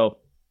dealing with? So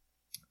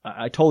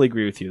I totally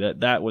agree with you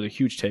that was a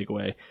huge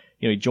takeaway.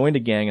 He joined a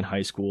gang in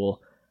high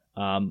school.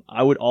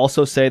 I would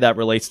also say that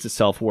relates to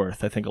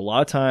self-worth. I think a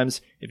lot of times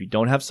if you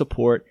don't have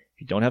support,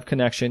 if you don't have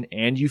connection,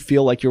 and you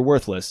feel like you're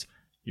worthless,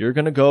 you're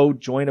going to go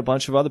join a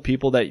bunch of other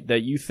people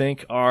that you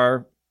think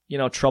are,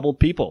 troubled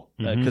people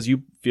because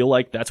you feel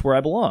like that's where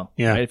I belong.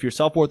 Yeah. Right? If your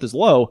self-worth is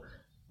low,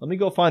 let me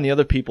go find the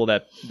other people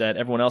that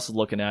everyone else is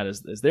looking at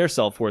as their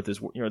self-worth is,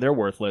 they're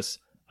worthless.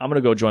 I'm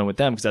going to go join with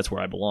them because that's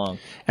where I belong.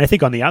 And I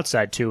think on the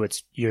outside too,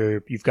 it's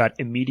you've got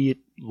immediate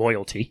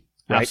loyalty,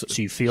 right? Absolutely.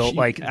 So you feel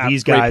like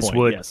these guys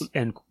would, yes.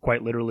 and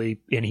quite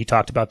literally, and he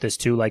talked about this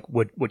too, like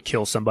would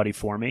kill somebody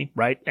for me,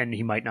 right? And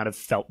he might not have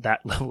felt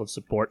that level of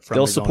support from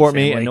They'll his support own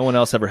family. me, and no one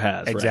else ever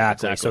has.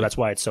 Exactly. Right? So that's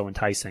why it's so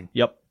enticing.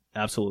 Yep.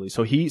 Absolutely.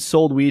 So he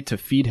sold weed to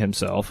feed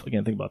himself.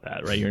 Again, think about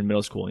that, right? You're in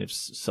middle school and you have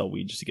to sell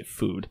weed just to get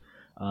food.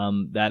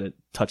 That it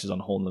touches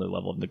on a whole nother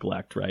level of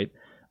neglect, right?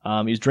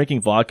 He's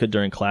drinking vodka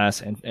during class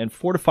and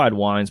fortified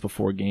wines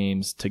before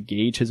games to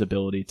gauge his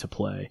ability to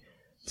play.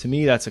 To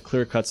me, that's a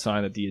clear-cut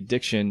sign that the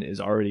addiction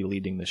is already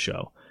leading the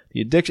show.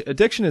 The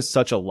addiction is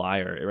such a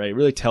liar, right? It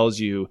really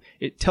tells you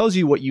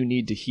what you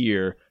need to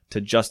hear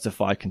to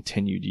justify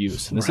continued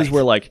use. And this is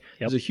where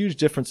there's a huge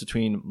difference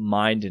between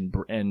mind and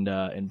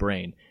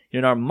brain.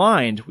 In our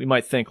mind, we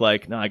might think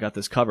like, no, I got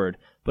this covered.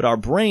 But our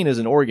brain is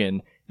an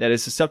organ that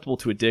is susceptible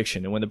to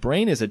addiction. And when the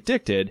brain is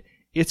addicted,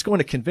 it's going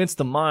to convince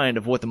the mind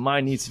of what the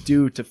mind needs to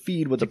do to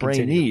feed what the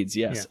brain needs.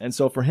 Yes. Yeah. And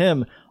so for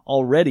him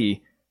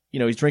already,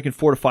 he's drinking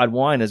fortified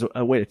wine as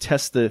a way to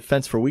test the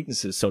fence for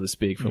weaknesses, so to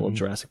speak, for a little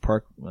Jurassic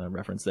Park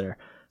reference there.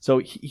 So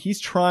he's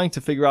trying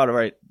to figure out, all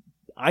right,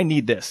 I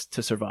need this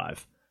to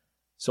survive.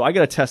 So I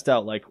got to test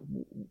out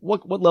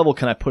what level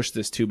can I push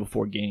this to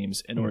before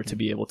games in order to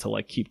be able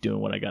to keep doing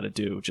what I got to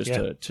do just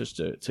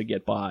to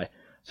get by.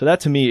 So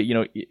that to me,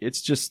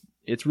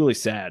 it's really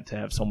sad to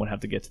have someone have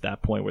to get to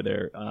that point where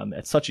they're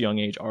at such a young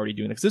age already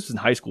doing it. Because this was in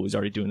high school, he's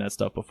already doing that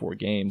stuff before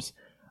games.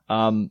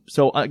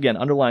 So again,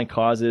 underlying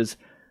causes.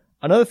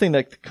 Another thing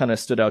that kind of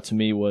stood out to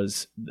me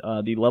was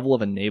the level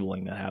of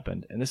enabling that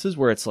happened. And this is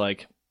where it's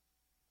like,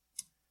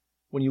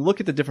 when you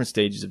look at the different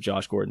stages of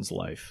Josh Gordon's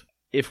life,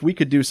 if we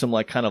could do some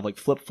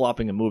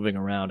flip-flopping and moving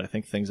around, I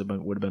think things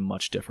would have been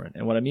much different.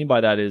 And what I mean by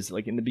that is,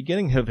 in the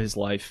beginning of his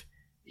life,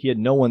 he had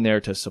no one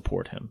there to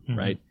support him,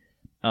 right?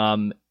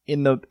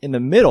 In the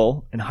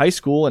middle, in high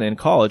school and in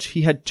college,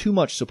 he had too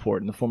much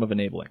support in the form of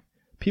enabling.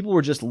 People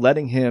were just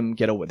letting him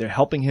get away. They're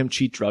helping him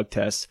cheat drug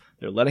tests.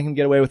 They're letting him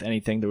get away with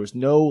anything. There was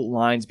no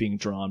lines being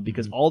drawn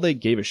because all they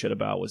gave a shit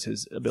about was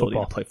his ability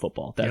to play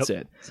football. That's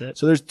it.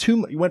 So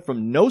you went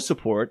from no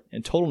support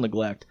and total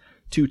neglect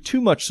to too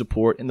much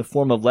support in the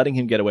form of letting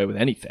him get away with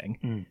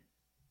anything.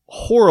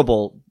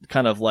 Horrible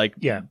kind of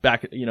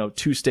back,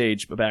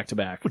 two-stage back to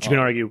back. Which you can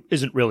argue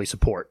isn't really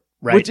support.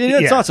 Right.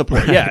 It's not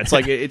support. Yeah. It's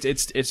like,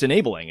 it's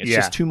enabling. It's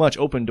just too much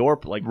open door.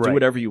 Do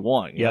whatever you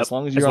want. As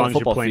long as you're on the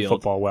football playing field.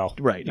 Football well.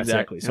 Right.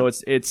 Exactly. So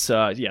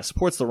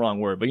support's the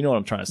wrong word, but you know what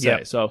I'm trying to say.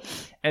 Yeah. So,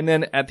 and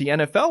then at the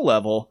NFL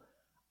level,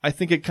 I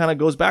think it kind of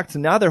goes back to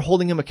now they're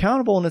holding him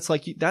accountable, and it's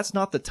like, that's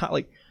not the time.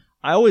 Like,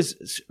 I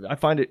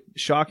find it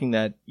shocking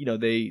that,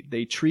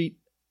 they treat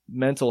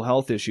mental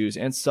health issues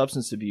and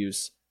substance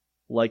abuse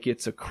like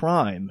it's a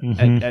crime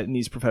in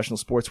these professional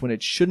sports when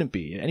it shouldn't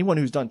be. Anyone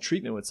who's done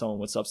treatment with someone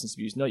with substance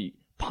abuse,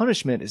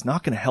 punishment is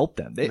not going to help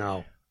them.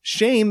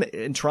 Shame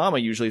and trauma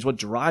usually is what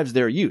drives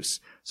their use.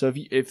 So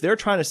if they're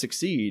trying to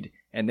succeed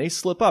and they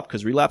slip up,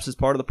 because relapse is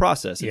part of the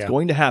process, it's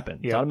going to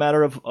happen. It's not a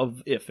matter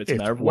of if, it's a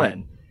matter of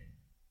when.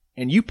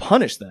 And you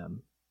punish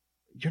them,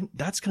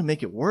 that's going to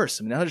make it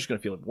worse. I mean, now they're just going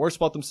to feel worse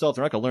about themselves.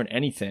 They're not going to learn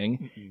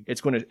anything. It's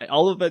going to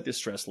elevate the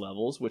stress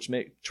levels, which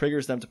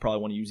triggers them to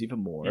probably want to use even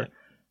more. Yeah.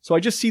 So I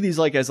just see these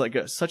as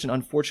such an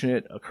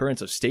unfortunate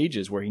occurrence of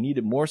stages where he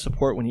needed more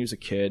support when he was a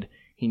kid.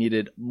 He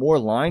needed more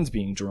lines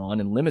being drawn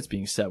and limits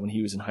being set when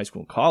he was in high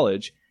school and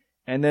college.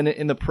 And then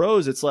in the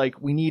pros, it's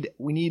like we need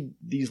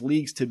these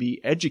leagues to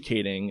be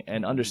educating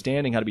and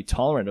understanding how to be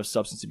tolerant of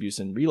substance abuse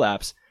and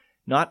relapse,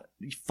 not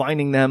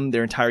finding them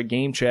their entire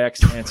game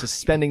checks and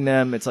suspending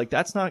them. It's like,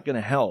 that's not going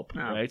to help,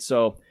 right?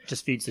 So it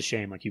just feeds the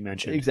shame, like you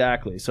mentioned.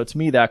 Exactly. So to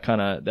me, that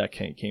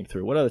came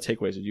through. What other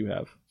takeaways did you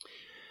have?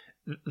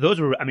 Those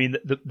were,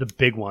 the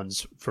big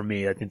ones for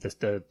me. I think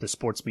the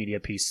sports media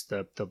piece,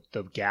 the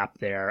gap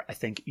there. I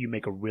think you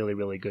make a really,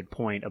 really good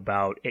point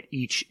about at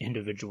each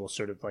individual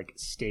sort of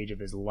stage of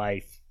his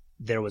life,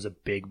 there was a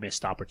big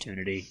missed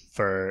opportunity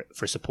for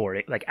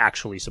supporting,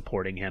 actually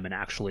supporting him and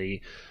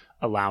actually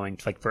allowing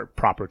for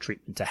proper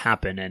treatment to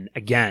happen. And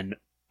again,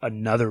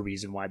 another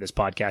reason why this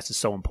podcast is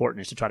so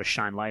important is to try to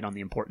shine light on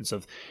the importance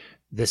of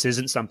this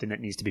isn't something that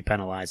needs to be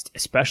penalized,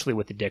 especially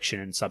with addiction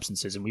and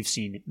substances. And we've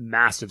seen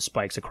massive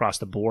spikes across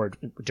the board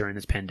during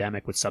this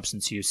pandemic with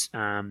substance use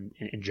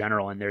in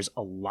general. And there's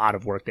a lot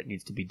of work that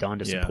needs to be done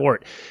to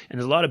support. And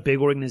there's a lot of big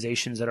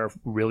organizations that are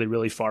really,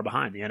 really far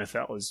behind. The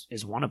NFL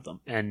is one of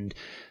them. And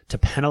to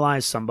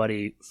penalize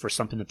somebody for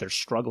something that they're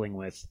struggling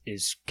with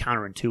is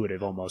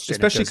counterintuitive almost.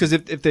 Especially because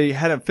if they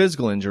had a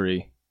physical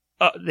injury,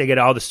 they get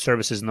all the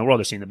services in the world.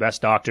 They're seeing the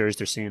best doctors.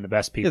 They're seeing the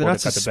best people. Yeah, they're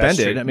not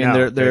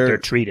suspended. They're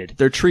treated.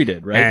 They're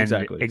treated, right? And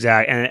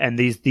exactly. And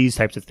these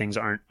types of things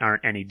aren't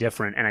any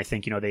different. And I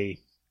think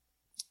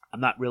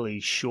I'm not really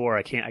sure.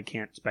 I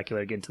can't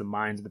speculate again to the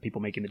minds of the people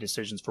making the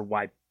decisions for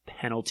why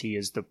penalty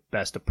is the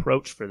best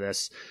approach for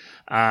this.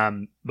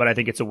 But I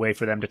think it's a way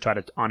for them to try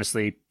to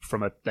honestly,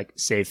 from a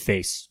save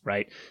face,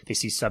 right? They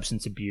see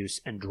substance abuse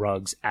and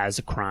drugs as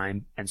a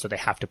crime, and so they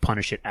have to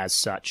punish it as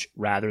such,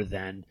 rather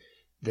than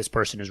this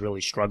person is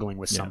really struggling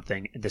with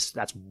something.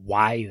 That's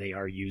why they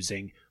are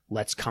using.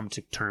 Let's come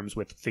to terms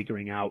with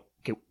figuring out,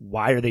 okay,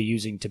 why are they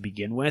using to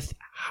begin with?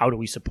 How do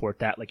we support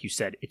that? Like you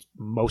said, it's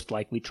most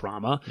likely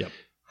trauma. Yep.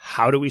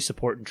 How do we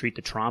support and treat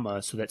the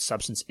trauma so that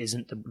substance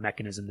isn't the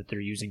mechanism that they're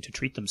using to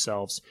treat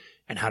themselves?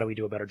 And how do we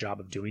do a better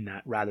job of doing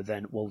that rather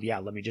than,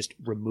 let me just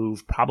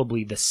remove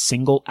probably the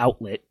single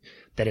outlet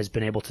that has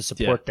been able to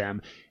support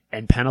them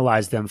and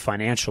penalize them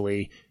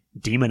financially,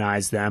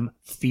 demonize them,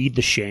 feed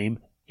the shame,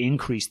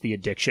 increase the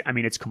addiction. I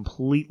mean, it's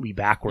completely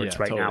backwards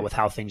now with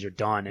how things are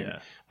done. And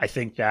I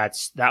think that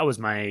was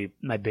my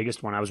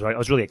biggest one. I was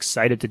really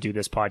excited to do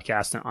this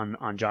podcast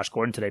on Josh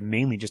Gordon today,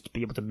 mainly just to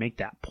be able to make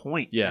that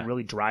point and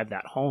really drive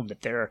that home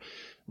that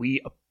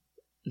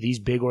these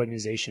big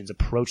organizations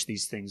approach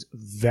these things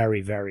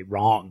very, very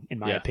wrong, in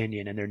my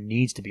opinion, and there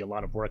needs to be a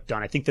lot of work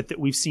done. I think that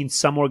we've seen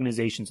some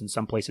organizations in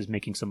some places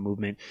making some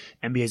movement.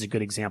 NBA is a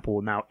good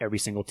example. Now every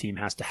single team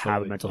has to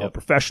have a mental health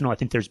professional. I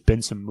think there's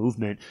been some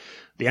movement.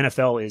 The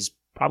NFL is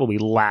probably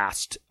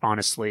last,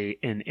 honestly,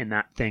 in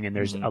that thing, and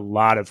there's a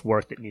lot of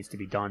work that needs to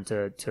be done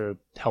to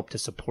help to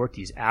support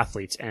these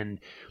athletes. And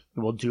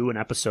we'll do an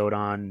episode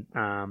on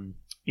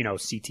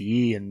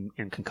CTE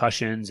and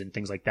concussions and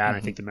things like that. And I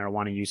think the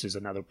marijuana use is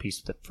another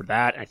piece for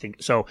that. I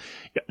think so.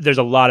 There's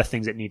a lot of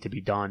things that need to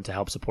be done to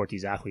help support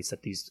these athletes,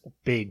 that these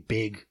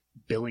big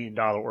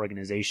billion-dollar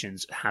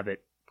organizations have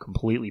it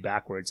completely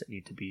backwards, that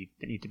need to be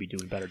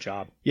doing a better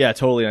job. Yeah,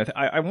 totally.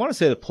 I want to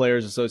say the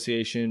Players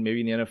Association,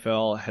 maybe in the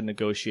NFL, had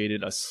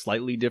negotiated a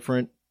slightly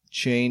different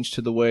change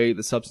to the way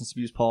the substance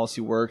abuse policy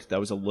worked that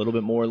was a little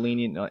bit more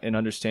lenient in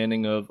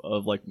understanding of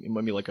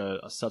maybe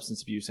a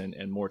substance abuse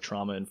and more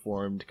trauma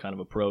informed kind of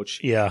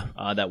approach.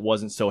 That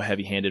wasn't so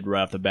heavy handed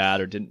right off the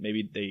bat, or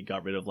maybe they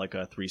got rid of a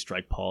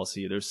 3-strike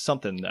policy. There's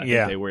something that I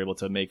think they were able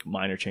to make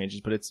minor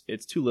changes, but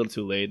it's too little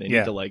too late. They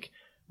need to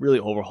really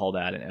overhaul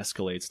that and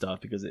escalate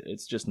stuff because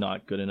it's just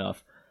not good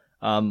enough.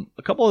 A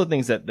couple of the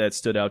things that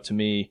stood out to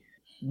me.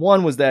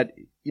 One was that,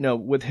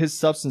 with his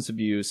substance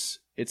abuse,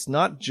 it's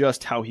not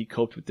just how he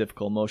coped with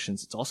difficult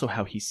emotions. It's also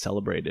how he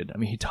celebrated. I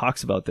mean, he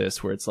talks about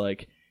this where it's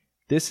like,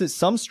 this is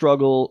some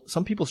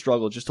people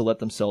struggle just to let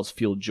themselves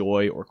feel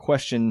joy or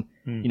question,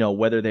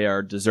 whether they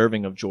are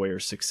deserving of joy or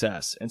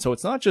success. And so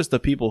it's not just the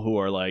people who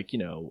are like,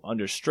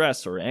 under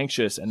stress or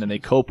anxious and then they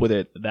cope with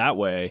it that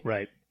way.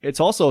 Right. It's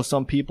also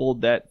some people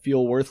that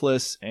feel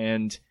worthless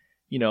and,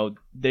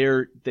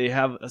 they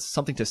have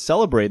something to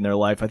celebrate in their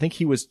life. I think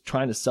he was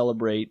trying to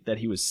celebrate that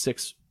he was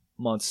 6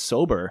 months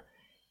sober.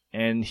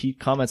 And he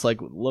comments like,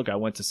 look, I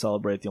went to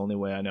celebrate the only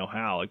way I know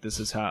how. Like, this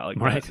is how, like,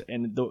 right.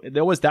 And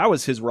that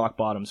was his rock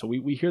bottom. So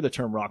we hear the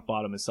term rock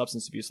bottom in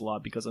substance abuse a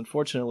lot because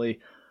unfortunately,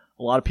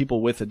 a lot of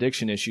people with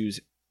addiction issues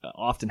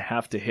often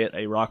have to hit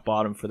a rock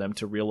bottom for them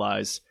to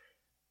realize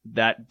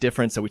that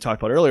difference that we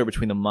talked about earlier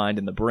between the mind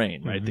and the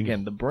brain, right? Mm-hmm.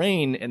 Again, the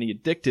brain and the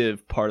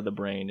addictive part of the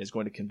brain is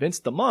going to convince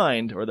the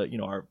mind or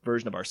our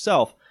version of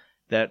ourself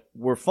that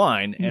we're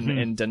fine. Mm-hmm.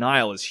 And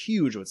denial is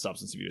huge with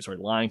substance abuse, or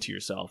lying to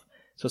yourself.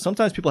 So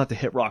sometimes people have to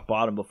hit rock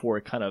bottom before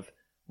it kind of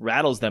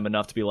rattles them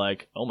enough to be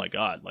like, oh my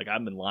God, like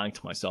I've been lying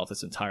to myself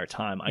this entire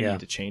time. I need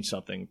to change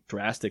something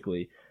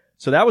drastically.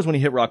 So that was when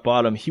he hit rock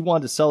bottom. He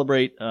wanted to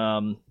celebrate,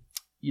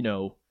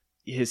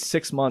 his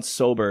 6 months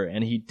sober,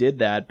 and he did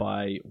that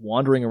by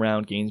wandering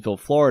around Gainesville,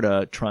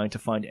 Florida, trying to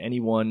find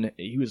anyone.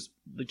 He was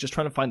just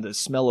trying to find the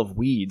smell of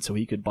weed so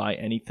he could buy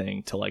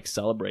anything to like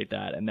celebrate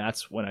that. And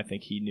that's when I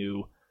think he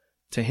knew,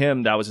 to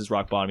him, that was his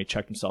rock bottom. He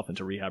checked himself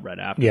into rehab right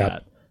after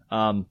that.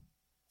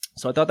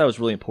 So I thought that was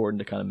really important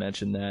to kind of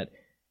mention that.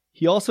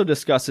 He also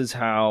discusses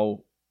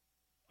how,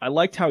 I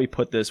liked how he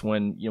put this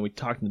when, we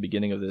talked in the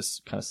beginning of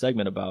this kind of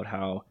segment about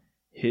how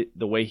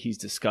the way he's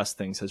discussed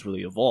things has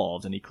really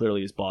evolved, and he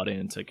clearly is bought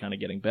into kind of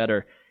getting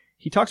better.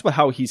 He talks about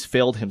how he's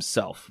failed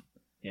himself.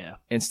 Yeah.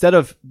 Instead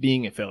of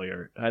being a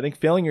failure, I think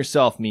failing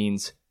yourself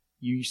means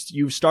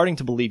you starting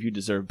to believe you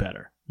deserve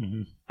better.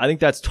 Mm-hmm. I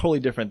think that's totally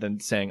different than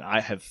saying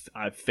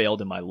I've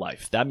failed in my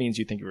life. That means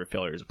you think you're a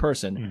failure as a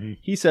person. Mm-hmm.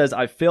 He says,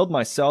 I failed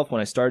myself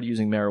when I started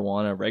using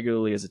marijuana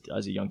regularly as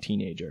a young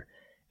teenager.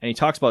 And he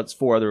talks about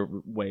 4 other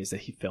ways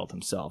that he failed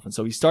himself. And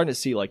so he's starting to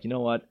see, like, you know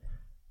what?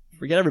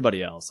 Forget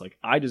everybody else. Like,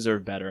 I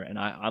deserve better, and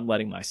I'm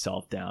letting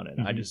myself down, and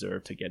mm-hmm.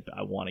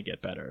 I want to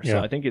get better. Yeah. So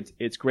I think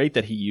it's great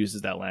that he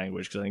uses that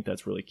language, because I think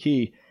that's really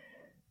key.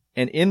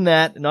 And in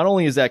that, not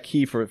only is that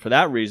key for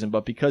that reason,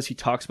 but because he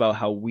talks about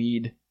how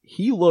weed,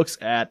 he looks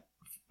at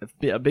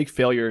a big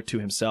failure to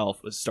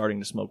himself was starting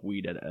to smoke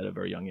weed at a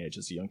very young age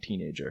as a young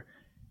teenager.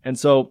 And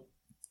so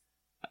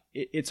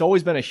it's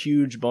always been a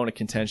huge bone of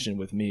contention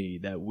with me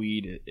that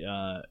weed,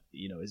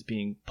 is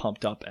being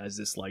pumped up as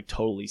this like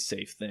totally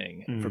safe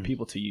thing for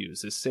people to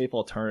use, this safe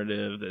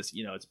alternative, this,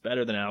 it's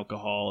better than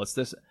alcohol. It's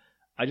this,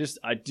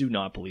 I do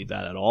not believe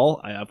that at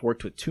all. I've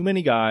worked with too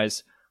many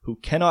guys who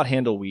cannot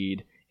handle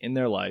weed in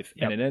their life,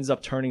 and it ends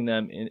up turning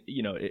them in,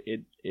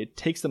 it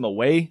takes them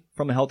away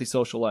from a healthy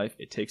social life.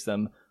 It takes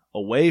them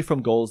away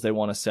from goals they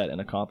want to set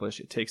and accomplish.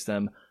 It takes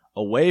them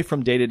away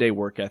from day-to-day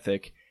work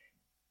ethic.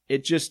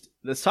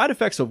 The side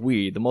effects of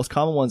weed, the most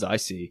common ones I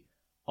see,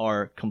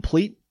 are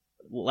complete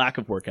lack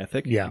of work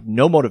ethic,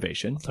 no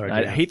motivation.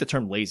 I hate the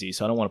term lazy,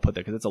 so I don't want to put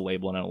that because it's a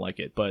label and I don't like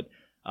it, but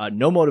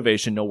no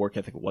motivation, no work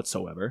ethic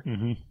whatsoever,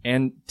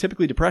 and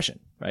typically depression,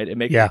 right?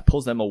 It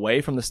pulls them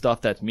away from the stuff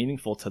that's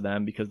meaningful to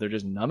them because they're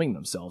just numbing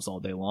themselves all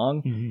day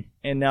long,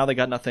 and now they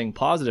got nothing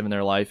positive in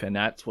their life, and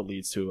that's what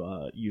leads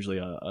to usually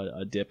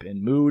a dip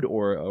in mood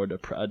or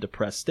a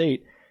depressed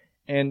state.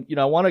 And,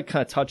 I want to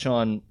kind of touch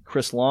on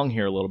Chris Long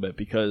here a little bit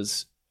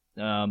because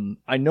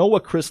I know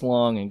what Chris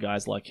Long and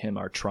guys like him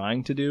are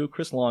trying to do.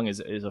 Chris Long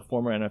is a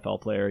former NFL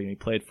player. He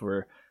played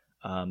for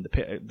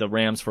the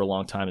Rams for a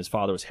long time. His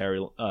father was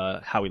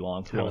Howie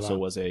Long, who also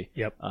was a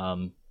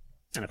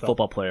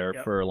football player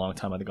for a long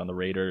time, I think, on the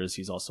Raiders.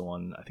 He's also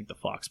on, I think, the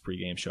Fox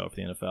pregame show for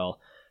the NFL.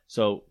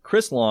 So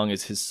Chris Long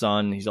is his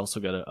son. He's also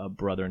got a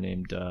brother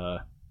named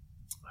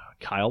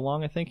Kyle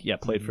Long, I think. Yeah,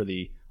 played for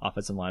the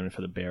offensive lineman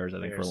for the Bears, I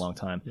think, for a long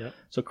time. Yep.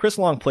 So Chris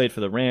Long played for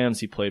the Rams.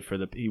 He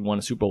won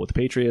a Super Bowl with the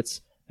Patriots,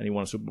 and he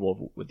won a Super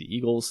Bowl with the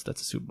Eagles. That's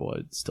a Super Bowl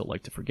I'd still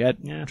like to forget.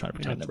 Yeah, I'm trying to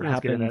pretend it never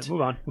happened.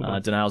 Move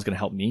on. Denial is going to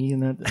help me in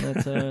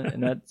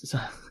that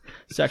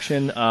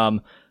section.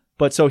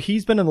 But so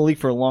he's been in the league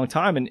for a long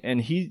time, and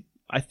he,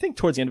 I think,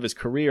 towards the end of his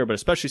career, but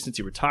especially since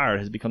he retired,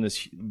 has become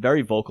this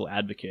very vocal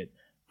advocate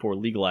for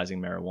legalizing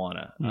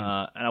marijuana.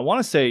 And I want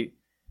to say,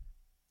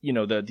 the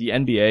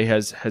NBA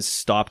has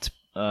stopped.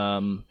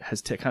 Kind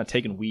of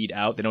taken weed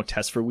out. They don't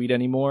test for weed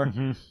anymore,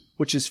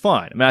 which is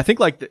fine. I mean, I think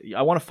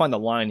I want to find the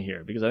line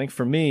here because I think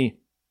for me,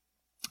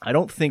 I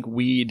don't think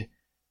weed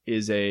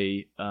is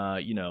a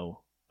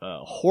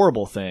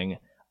horrible thing.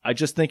 I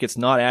just think it's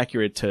not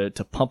accurate to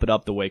pump it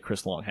up the way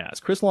Chris Long has.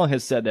 Chris Long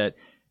has said that,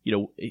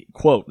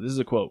 quote, this is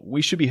a quote,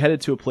 "We should be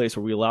headed to a place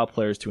where we allow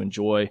players to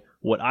enjoy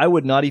what I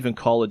would not even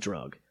call a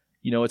drug.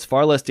 It's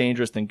far less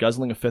dangerous than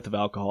guzzling a fifth of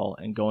alcohol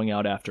and going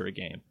out after a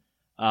game."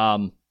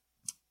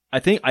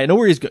 I know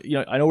where he's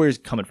I know where he's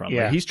coming from.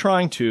 Yeah. Right? He's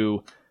trying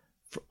to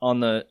in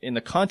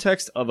the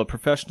context of a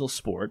professional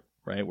sport,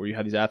 right, where you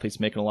have these athletes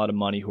making a lot of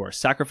money who are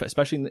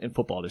especially in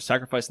football, they're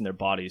sacrificing their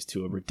bodies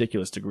to a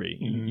ridiculous degree.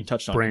 Mm-hmm. You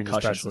touched on Brain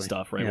concussions especially. and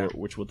stuff, right, Yeah.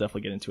 which we'll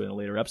definitely get into in a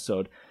later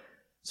episode.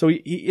 So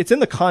it's in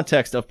the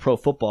context of pro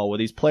football where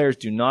these players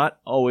do not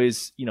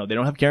always, they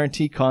don't have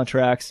guaranteed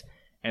contracts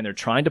and they're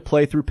trying to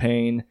play through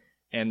pain.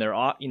 And they're,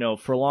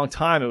 for a long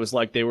time, it was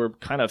like they were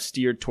kind of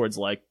steered towards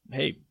like,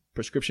 hey,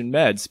 prescription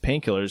meds,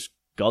 painkillers,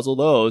 guzzle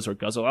those or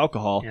guzzle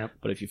alcohol. Yep.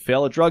 But if you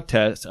fail a drug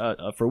test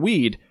for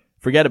weed,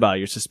 forget about it.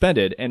 You're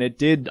suspended. And it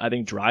did, I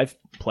think, drive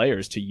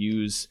players to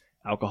use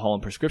alcohol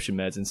and prescription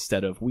meds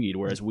instead of weed,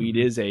 whereas weed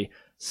is a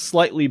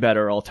slightly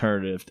better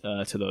alternative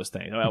to those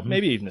things. Well,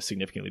 maybe even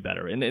significantly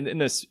better in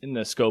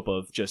the scope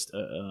of just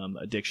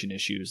addiction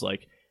issues,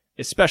 like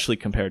especially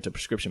compared to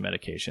prescription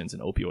medications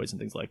and opioids and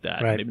things like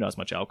that. Right. Maybe not as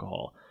much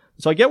alcohol.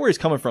 So I get where he's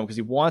coming from because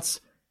he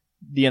wants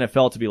the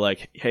NFL to be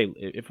like, hey,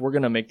 if we're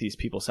going to make these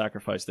people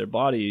sacrifice their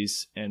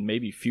bodies and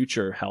maybe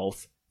future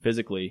health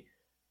physically,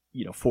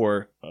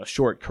 for a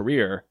short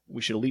career,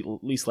 we should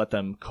at least let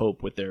them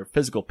cope with their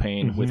physical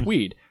pain with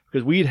weed.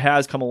 Because weed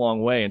has come a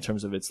long way in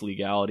terms of its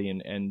legality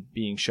and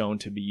being shown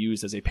to be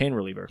used as a pain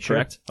reliever,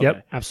 correct? Yep,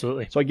 Okay.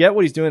 absolutely. So I get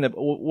what he's doing.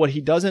 What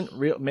he doesn't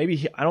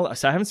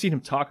I haven't seen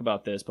him talk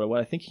about this, but what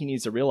I think he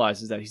needs to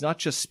realize is that he's not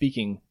just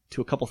speaking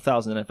to a couple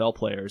thousand NFL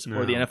players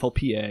or the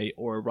NFLPA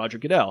or Roger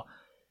Goodell.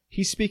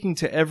 He's speaking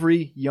to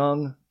every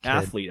young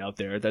athlete out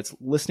there that's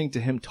listening to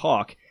him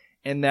talk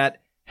and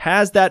that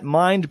has that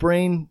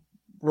mind-brain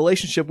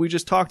relationship we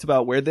just talked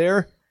about where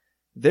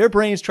their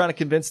brain's trying to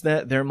convince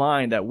their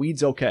mind that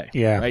weed's okay.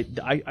 Yeah. Right?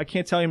 I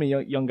can't tell you how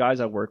many young guys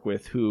I work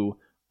with who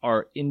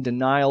are in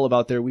denial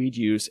about their weed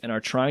use and are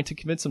trying to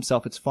convince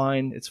themselves it's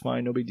fine,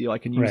 no big deal. I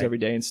can use every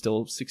day and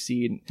still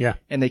succeed. Yeah.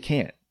 And they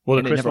can't. Well,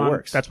 and the Chris it never Long,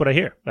 works. that's what I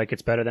hear. Like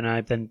it's better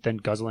than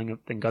guzzling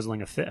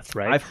a fifth,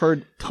 right? I've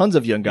heard tons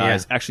of young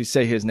guys actually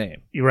say his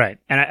name. You're right,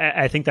 and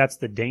I think that's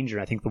the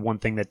danger. I think the one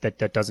thing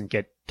that doesn't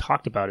get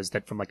talked about is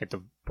that from like a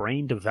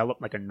brain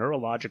development, like a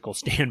neurological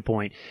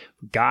standpoint,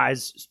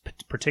 guys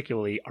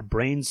particularly, our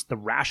brains, the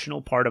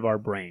rational part of our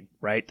brain,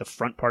 right, the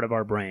front part of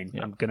our brain.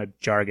 Yeah. I'm gonna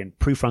jargon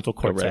prefrontal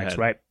cortex,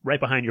 right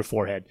behind your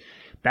forehead.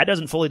 That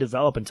doesn't fully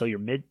develop until your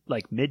mid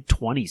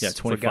 20s. Yeah,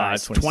 25, for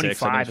guys.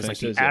 25 is like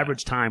the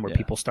average time where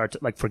people start to,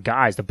 like for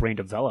guys, the brain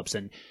develops,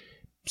 and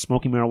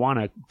smoking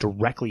marijuana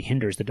directly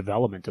hinders the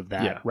development of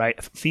that,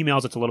 right?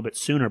 Females, it's a little bit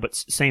sooner, but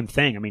same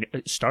thing. I mean,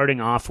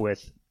 starting off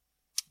with,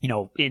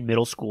 in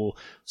middle school,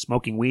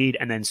 smoking weed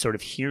and then sort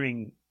of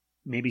hearing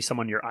maybe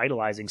someone you're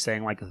idolizing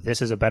saying like,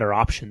 this is a better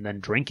option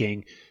than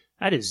drinking.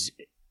 It's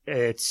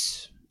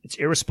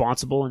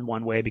irresponsible in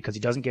one way because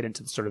he doesn't get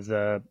into sort of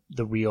the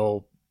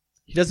real.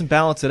 He doesn't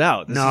balance it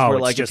out. This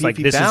is just like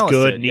this is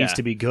good, needs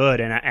to be good,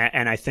 and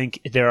I think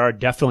there are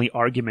definitely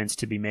arguments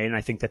to be made, and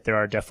I think that there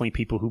are definitely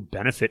people who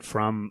benefit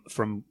from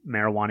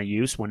marijuana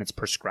use when it's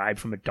prescribed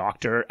from a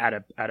doctor at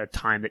a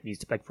time that needs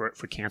to, like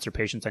for cancer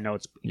patients. I know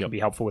it can be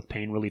helpful with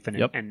pain relief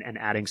and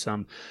adding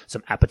some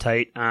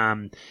appetite,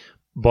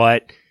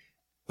 but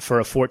for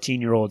a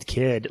 14-year-old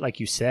kid,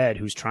 like you said,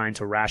 who's trying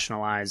to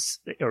rationalize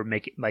or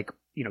make it like,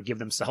 give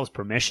themselves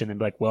permission and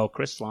be like, well,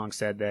 Chris Long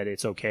said that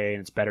it's okay and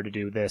it's better to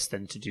do this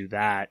than to do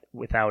that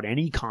without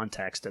any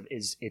context of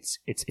it's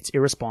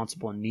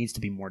irresponsible and needs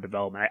to be more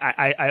development.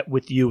 I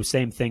with you,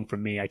 same thing for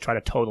me. I try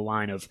to toe the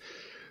line of,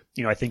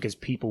 I think as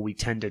people, we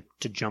tend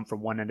to jump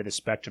from one end of the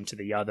spectrum to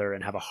the other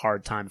and have a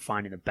hard time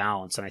finding the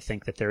balance. And I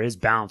think that there is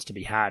balance to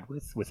be had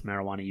with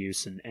marijuana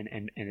use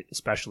and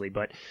especially,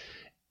 but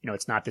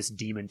it's not this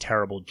demon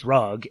terrible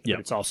drug, but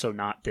it's also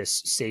not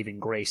this saving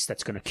grace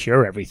that's going to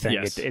cure everything.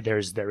 Yes.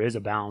 There is a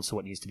balance to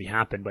what needs to be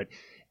happen, but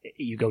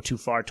you go too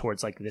far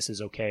towards like, this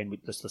is okay, and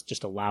let's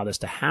just allow this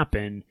to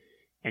happen,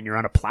 and you're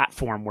on a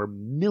platform where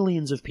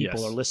millions of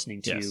people are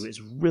listening to you, is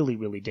really,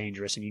 really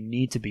dangerous, and you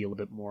need to be a little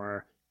bit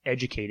more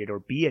educated or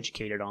be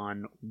educated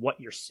on what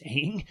you're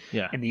saying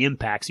and the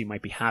impacts you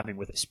might be having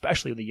with,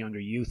 especially the younger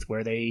youth,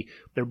 where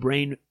their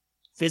brain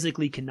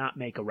physically cannot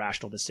make a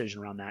rational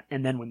decision around that.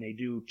 And then when they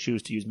do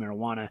choose to use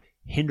marijuana,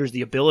 hinders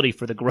the ability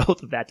for the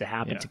growth of that to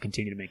happen to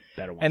continue to make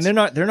better ones. And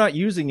they're not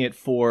using it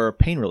for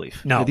pain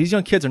relief. No. These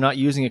young kids are not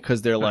using it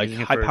because they're like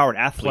high-powered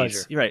athletes.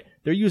 Pleasure. You're right.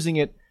 They're using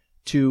it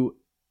to,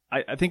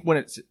 I think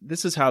when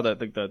this is how the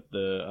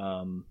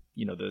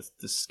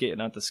scale,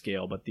 not the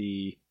scale, but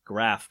the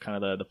graph,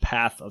 kind of the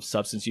path of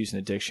substance use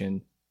and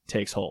addiction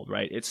takes hold,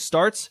 right? It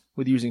starts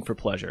with using for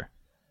pleasure.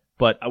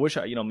 But I wish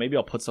maybe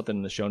I'll put something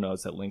in the show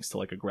notes that links to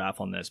like a graph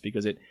on this,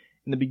 because in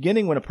the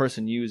beginning, when a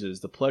person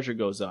uses, the pleasure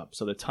goes up.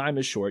 So the time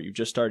is short. You've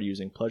just started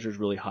using. Pleasure is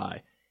really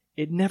high.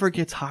 It never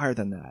gets higher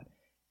than that.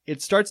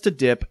 It starts to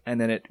dip and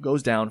then it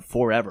goes down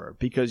forever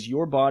because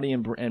your body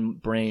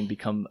and brain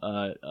become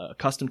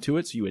accustomed to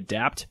it. So you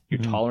adapt. Your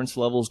tolerance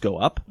levels go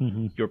up.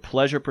 Your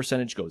pleasure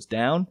percentage goes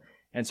down.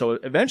 And so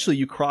eventually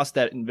you cross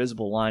that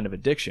invisible line of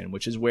addiction,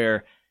 which is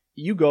where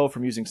you go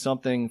from using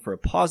something for a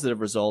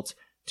positive result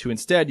to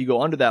instead you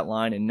go under that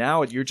line, and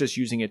now you're just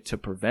using it to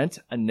prevent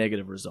a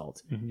negative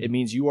result. It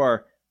means you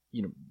are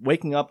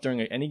waking up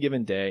during any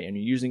given day and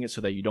you're using it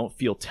so that you don't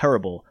feel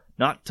terrible,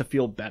 not to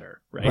feel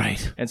better, right?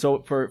 Right. And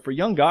so for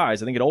young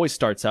guys, I think it always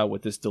starts out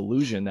with this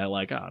delusion that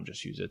like, I'm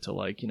just use it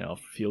to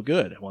feel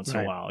good once in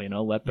a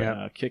while, let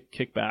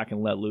kick back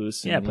and let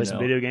loose. Yeah, and, play some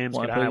video games,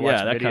 get high, watch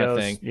that videos. Kind of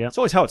thing. Yep. It's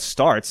always how it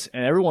starts,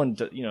 and everyone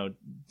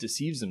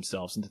deceives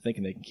themselves into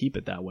thinking they can keep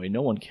it that way.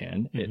 No one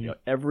can. Mm-hmm.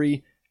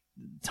 Every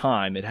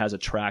time it has a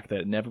track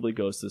that inevitably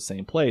goes to the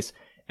same place.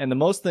 And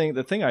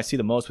the thing I see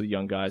the most with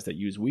young guys that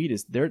use weed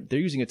is they're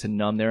using it to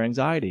numb their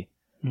anxiety.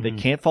 Mm-hmm. They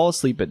can't fall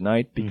asleep at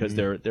night because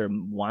their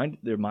mind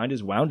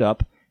is wound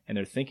up, and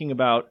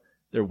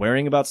they're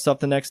worrying about stuff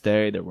the next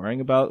day. They're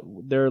worrying about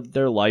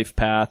their life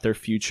path, their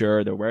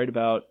future. They're worried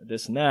about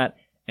this and that,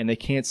 and they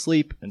can't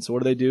sleep. And so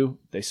what do?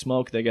 They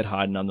smoke, they get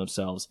high and numb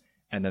themselves,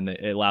 and then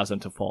it allows them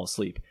to fall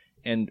asleep.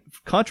 And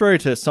contrary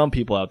to some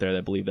people out there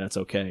that believe that's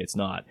okay, it's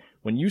not.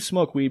 When you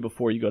smoke weed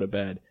before you go to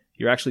bed,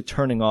 you're actually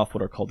turning off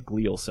what are called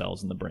glial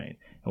cells in the brain.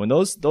 And when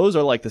those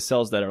are like the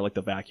cells that are like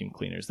the vacuum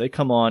cleaners, they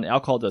come on,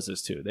 alcohol does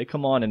this too. They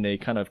come on and they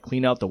kind of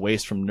clean out the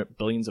waste from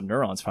billions of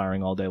neurons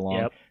firing all day long.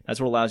 Yep. That's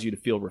what allows you to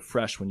feel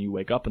refreshed when you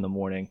wake up in the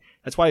morning.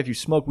 That's why if you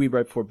smoke weed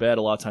right before bed,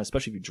 a lot of times,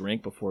 especially if you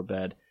drink before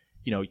bed,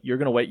 you're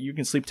going to wait, you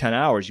can sleep 10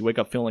 hours. You wake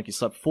up feeling like you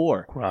slept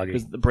 4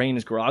 because the brain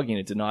is groggy and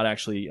it did not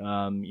actually,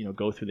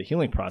 go through the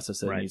healing process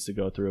that it needs to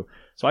go through.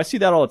 So I see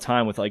that all the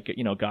time with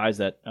guys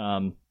that,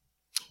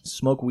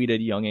 smoke weed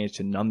at a young age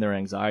to numb their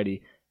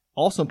anxiety.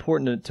 Also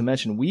important to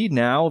mention, weed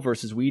now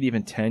versus weed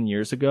even 10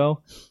 years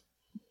ago,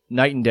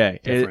 night and day.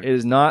 It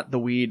is not the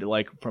weed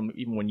like from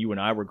even when you and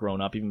I were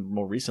growing up, even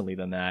more recently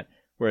than that,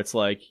 where it's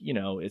like,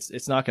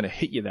 it's not going to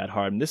hit you that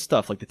hard. And this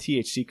stuff, like the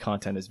THC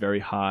content is very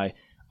high.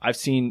 I've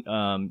seen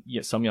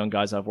some young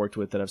guys I've worked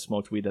with that have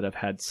smoked weed that have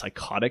had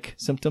psychotic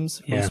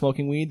symptoms from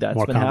smoking weed.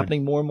 That's been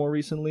happening more and more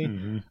recently.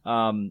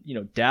 Mm-hmm.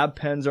 Dab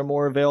pens are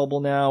more available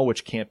now,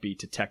 which can't be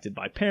detected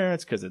by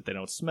parents because they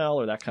don't smell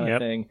or that kind of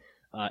thing.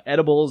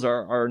 Edibles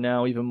are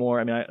now even more.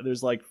 I mean,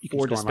 there's like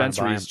 4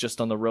 dispensaries just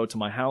on the road to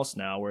my house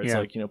now where it's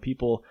like,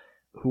 people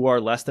who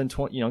are less than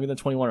 20, younger than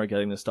 21 are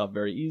getting this stuff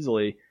very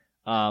easily.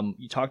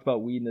 You talked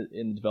about weed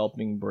in the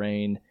developing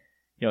brain.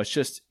 It's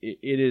just,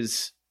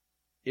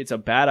 it's a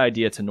bad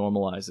idea to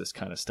normalize this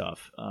kind of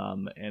stuff.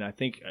 And I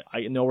think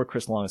I know where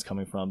Chris Long is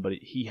coming from, but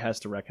he has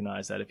to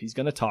recognize that if he's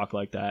going to talk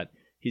like that,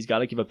 he's got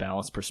to give a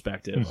balanced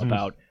perspective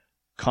about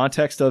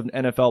context of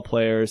NFL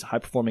players,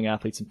 high-performing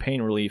athletes, and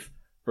pain relief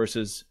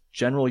versus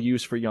general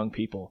use for young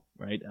people,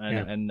 right?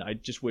 And I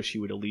just wish he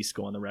would at least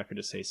go on the record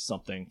to say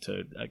something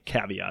to a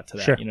caveat to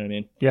that. Sure. You know what I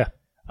mean? Yeah.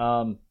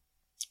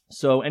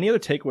 So any other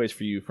takeaways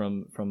for you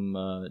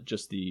from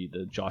just the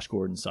Josh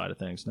Gordon side of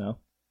things now?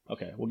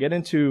 Okay, we'll get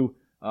into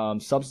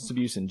substance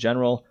abuse in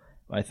general.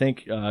 I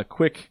think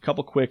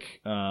couple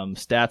quick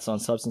stats on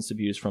substance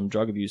abuse from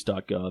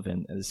drugabuse.gov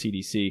and the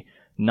CDC.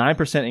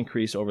 9%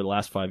 increase over the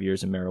last 5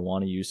 years in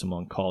marijuana use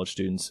among college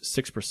students,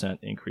 6%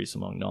 increase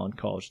among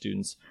non-college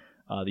students.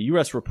 The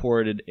U.S.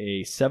 reported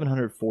a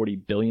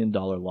 $740 billion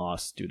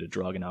loss due to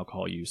drug and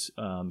alcohol use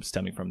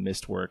stemming from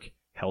missed work,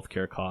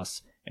 healthcare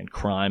costs, and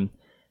crime.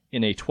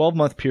 In a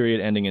 12-month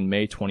period ending in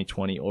May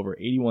 2020, over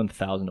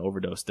 81,000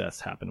 overdose deaths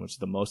happened, which is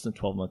the most in a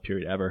 12-month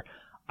period ever.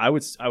 I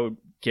would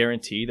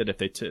guarantee that if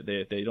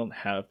they don't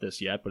have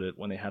this yet, but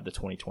when they have the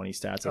 2020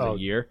 stats of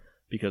the year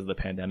because of the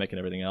pandemic and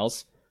everything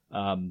else,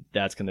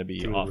 that's going to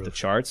be off the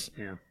charts.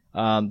 Yeah.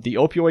 The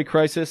opioid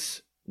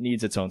crisis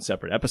needs its own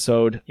separate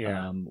episode.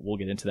 Yeah. We'll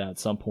get into that at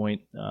some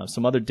point.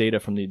 Some other data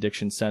from the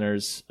Addiction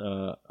Centers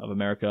of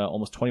America: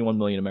 almost 21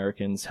 million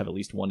Americans have at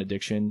least one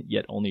addiction,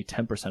 yet only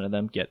 10% of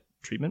them get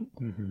treatment.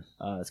 Mm-hmm.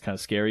 It's kind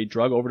of scary.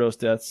 Drug overdose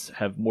deaths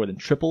have more than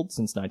tripled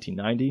since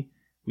 1990.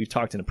 We've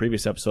talked in a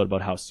previous episode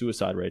about how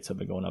suicide rates have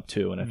been going up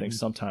too, and I think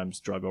sometimes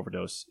drug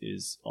overdose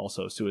is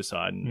also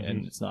suicide,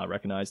 and it's not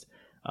recognized.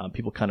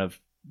 People kind of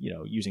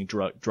using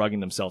drugging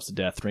themselves to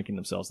death, drinking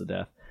themselves to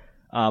death.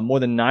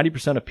 More than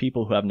 90% of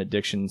people who have an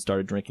addiction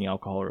started drinking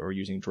alcohol or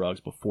using drugs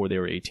before they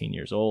were 18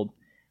 years old.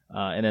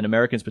 And then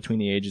Americans between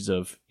the ages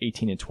of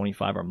 18 and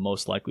 25 are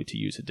most likely to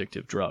use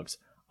addictive drugs.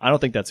 I don't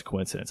think that's a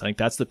coincidence. I think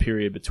that's the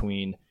period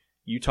between,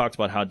 you talked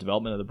about how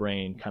development of the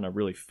brain kind of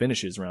really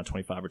finishes around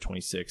 25 or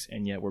 26,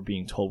 and yet we're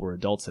being told we're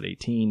adults at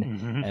 18.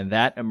 Mm-hmm. And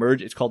that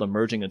it's called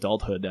emerging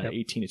adulthood. That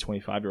 18 to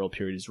 25-year-old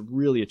period is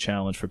really a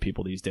challenge for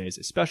people these days,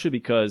 especially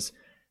because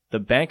the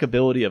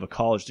bankability of a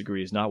college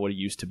degree is not what it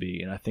used to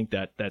be. And I think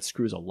that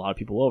screws a lot of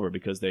people over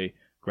because they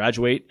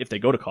graduate. If they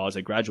go to college,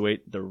 they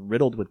graduate, they're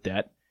riddled with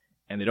debt,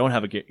 and they don't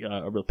have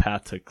a real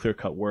path to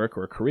clear-cut work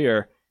or a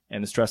career,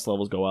 and the stress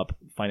levels go up,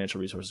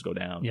 financial resources go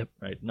down. Yep.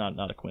 Right?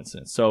 Not a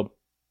coincidence. So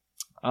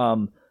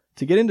to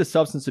get into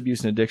substance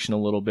abuse and addiction a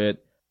little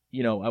bit,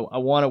 we're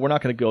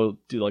not going to go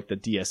do like the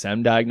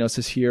DSM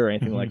diagnosis here or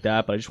anything like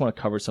that, but I just want to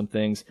cover some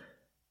things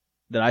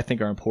that I think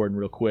are important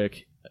real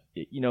quick.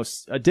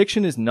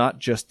 Addiction is not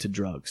just to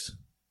drugs.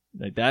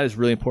 Like, that is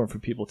really important for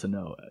people to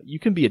know. You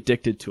can be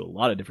addicted to a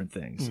lot of different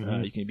things.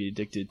 You can be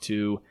addicted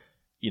to,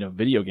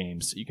 video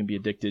games. You can be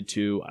addicted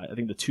to, I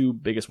think the two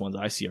biggest ones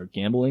I see are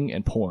gambling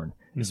and porn,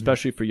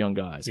 especially for young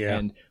guys. Yeah.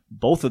 And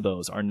both of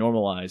those are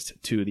normalized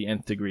to the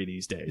nth degree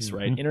these days,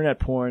 right? Internet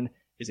porn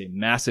is a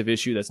massive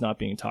issue that's not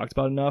being talked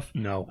about enough.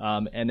 No.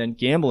 And then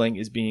gambling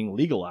is being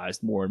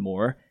legalized more and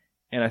more.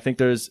 And I think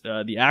there's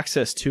the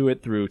access to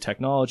it through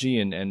technology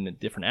and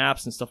different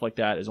apps and stuff like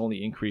that is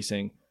only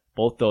increasing.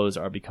 Both those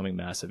are becoming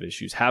massive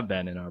issues, have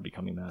been and are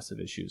becoming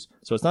massive issues.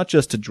 So it's not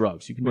just to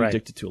drugs. You can be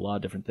addicted to a lot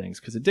of different things,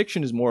 because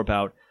addiction is more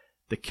about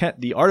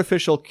the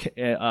artificial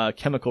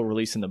chemical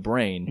release in the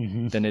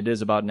brain than it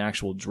is about an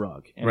actual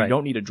drug. And you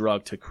don't need a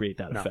drug to create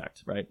that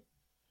effect, right?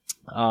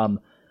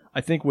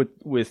 I think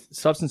with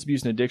substance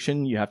abuse and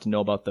addiction, you have to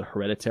know about the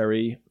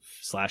hereditary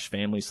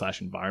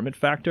 /family/environment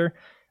factor.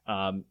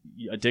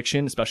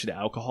 Addiction, especially to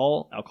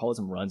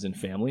alcoholism runs in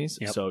families.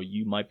 Yep. So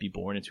you might be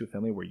born into a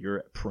family where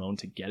you're prone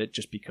to get it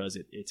just because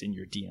it's in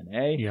your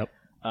DNA.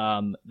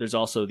 Yep. There's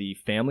also the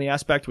family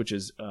aspect, which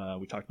is,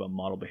 we talked about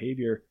model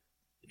behavior.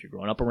 If you're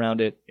growing up around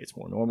it, it's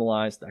more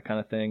normalized, that kind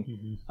of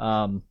thing.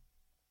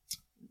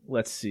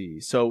 Let's see.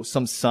 So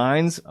some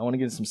signs, I want to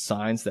get into some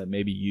signs that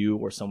maybe you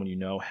or someone you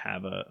know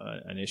have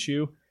an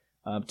issue.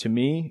 To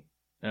me,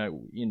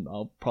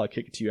 I'll probably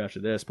kick it to you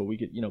after this, but we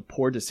get,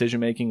 poor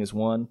decision-making is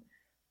one.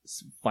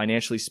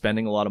 Financially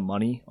spending a lot of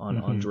money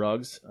on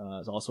drugs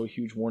is also a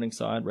huge warning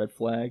sign, red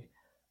flag.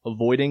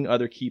 Avoiding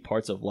other key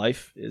parts of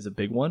life is a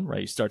big one,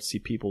 right? You start to see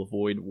people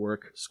avoid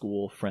work,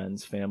 school,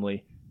 friends,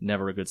 family.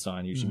 Never a good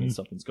sign. Usually means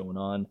something's going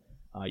on.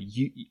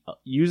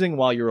 Using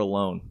while you're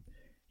alone.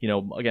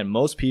 Again,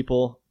 most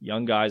people,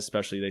 young guys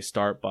especially, they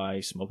start by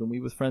smoking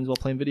weed with friends while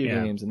playing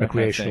video games and that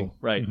kind of thing.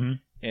 Right.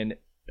 And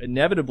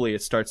inevitably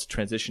it starts to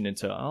transition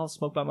into, I'll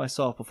smoke by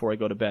myself before I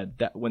go to bed.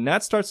 When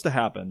that starts to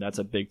happen, that's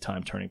a big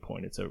time turning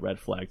point. It's a red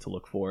flag to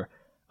look for.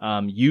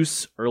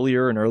 Use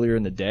earlier and earlier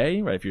in the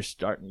day, right? If you're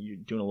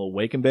doing a little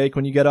wake and bake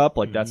when you get up,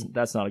 like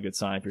that's not a good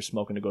sign. If you're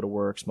smoking to go to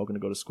work, smoking to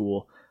go to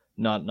school,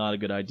 not a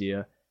good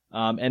idea.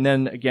 And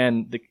then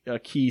again, a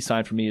key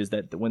sign for me is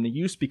that when the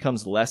use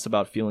becomes less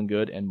about feeling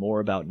good and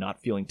more about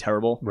not feeling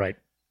terrible, right?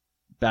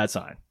 Bad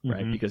sign,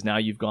 right? Because now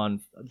you've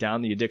gone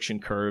down the addiction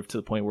curve to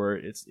the point where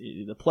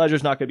the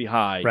pleasure's not going to be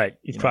high. Right.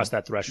 You've crossed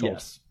that threshold.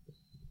 Yes.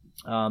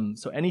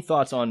 So any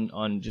thoughts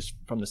on just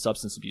from the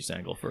substance abuse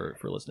angle for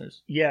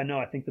listeners? Yeah, no,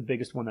 I think the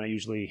biggest one that I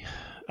usually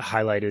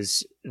highlight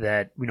is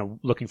that,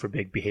 looking for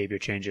big behavior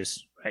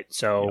changes, right?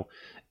 So,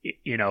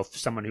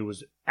 someone who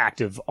was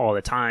active all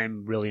the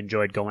time, really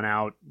enjoyed going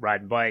out,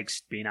 riding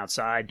bikes, being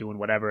outside, doing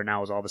whatever,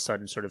 now is all of a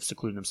sudden sort of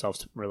secluding themselves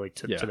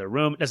to their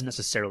room. It doesn't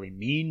necessarily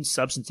mean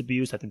substance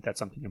abuse. I think that's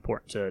something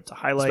important to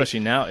highlight. Especially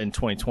now in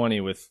 2020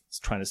 with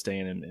trying to stay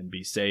in and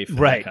be safe. And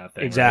right, that kind of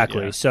thing, exactly.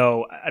 Right? Yeah.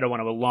 So I don't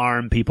want to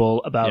alarm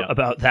people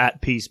about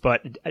that piece,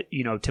 but,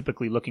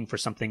 typically looking for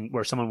something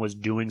where someone was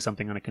doing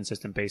something on a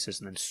consistent basis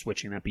and then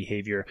switching that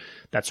behavior,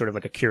 that's sort of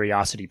like a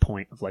curiosity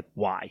point of like,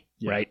 why,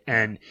 right?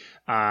 And,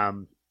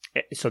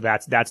 so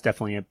that's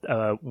definitely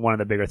one of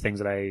the bigger things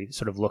that I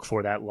sort of look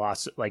for, that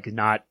loss, like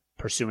not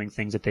pursuing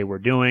things that they were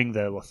doing,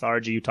 the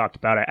lethargy you talked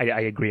about.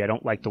 I agree. I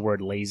don't like the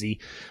word lazy.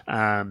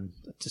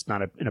 Just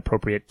not an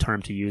appropriate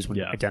term to use when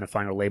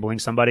identifying or labeling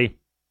somebody.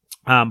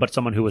 But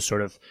someone who was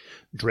sort of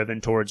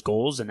driven towards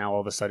goals and now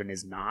all of a sudden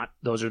is not.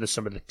 Those are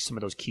some of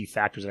those key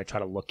factors that I try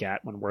to look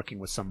at when working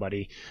with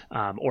somebody,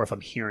 or if I'm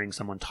hearing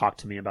someone talk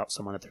to me about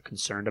someone that they're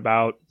concerned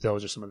about.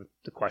 Those are some of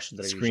the questions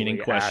that I usually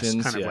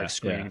ask, kind of like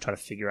screening and try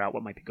to figure out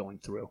what might be going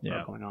through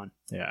or going on.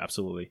 Yeah,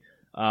 absolutely.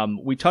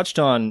 We touched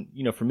on,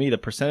 for me, the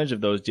percentage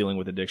of those dealing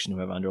with addiction who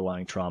have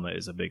underlying trauma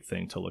is a big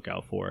thing to look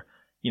out for.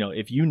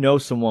 If you know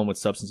someone with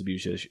substance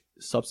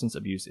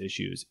abuse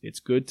issues, it's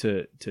good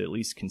to at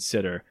least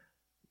consider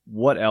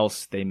what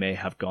else they may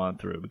have gone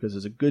through, because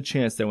there's a good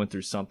chance they went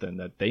through something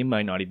that they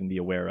might not even be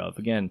aware of.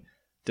 Again,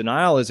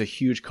 denial is a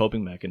huge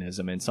coping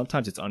mechanism, and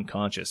sometimes it's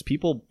unconscious.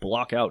 People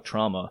block out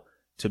trauma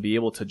to be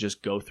able to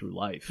just go through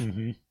life.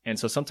 And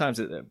so sometimes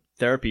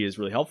therapy is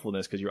really helpful in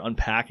this, because you're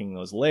unpacking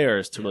those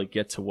layers to really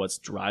get to what's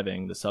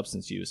driving the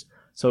substance use.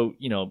 So,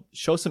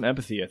 show some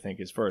empathy, I think,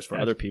 is first for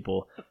other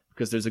people,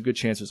 because there's a good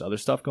chance there's other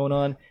stuff going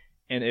on.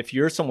 And if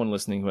you're someone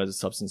listening who has a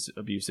substance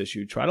abuse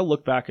issue, try to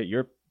look back at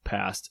your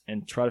past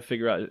and try to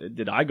figure out,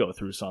 did I go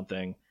through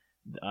something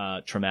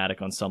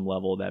traumatic on some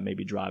level that may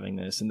be driving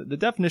this? And the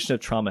definition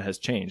of trauma has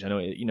changed. I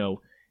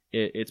know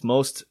it's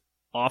most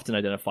often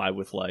identified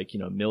with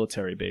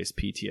military-based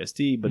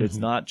PTSD, but it's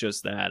not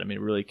just that. I mean,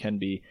 it really can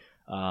be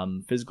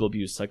physical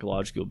abuse,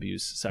 psychological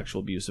abuse,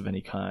 sexual abuse of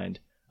any kind,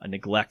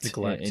 neglect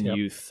in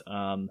youth,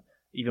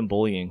 even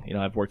bullying.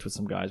 I've worked with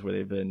some guys where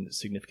they've been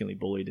significantly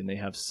bullied and they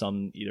have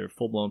some either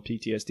full-blown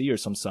PTSD or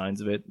some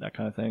signs of it, that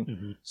kind of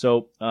thing.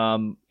 So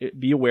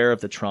be aware of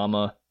the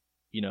trauma,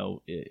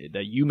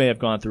 that you may have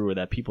gone through, or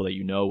that people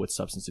that with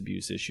substance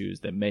abuse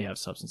issues that may have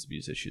substance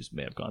abuse issues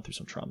may have gone through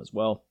some trauma as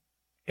well.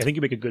 I think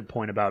you make a good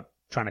point about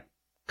trying to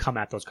come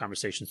at those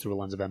conversations through a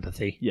lens of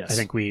empathy. Yes. I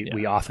think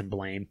we often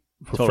blame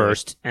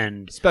first,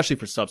 and especially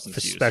for substance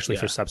abuse. Especially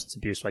for substance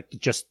abuse, like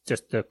just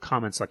the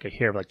comments like I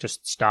hear, like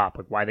just stop.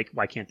 Like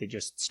why can't they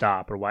just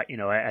stop, or why?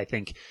 I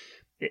think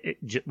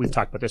we've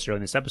talked about this earlier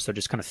in this episode,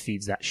 just kind of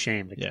feeds that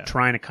shame. Like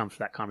trying to come for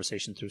that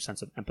conversation through a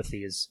sense of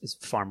empathy is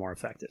far more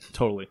effective.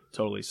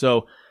 Totally.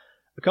 So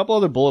a couple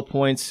other bullet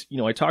points.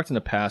 I talked in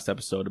the past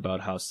episode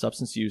about how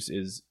substance use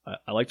is,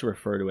 I like to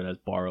refer to it as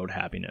borrowed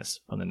happiness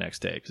on the next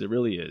day, because it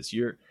really is.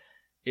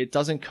 It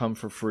doesn't come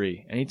for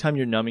free. Anytime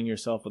you're numbing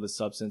yourself with a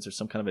substance or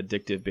some kind of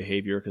addictive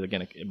behavior, because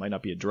again, it might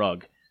not be a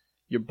drug,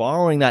 you're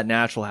borrowing that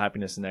natural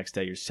happiness the next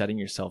day. You're setting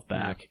yourself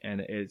back,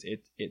 and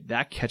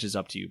that catches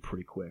up to you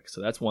pretty quick.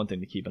 So that's one thing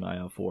to keep an eye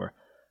out for.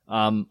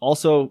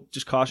 Also,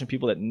 just caution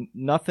people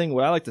that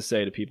what I like to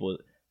say to people,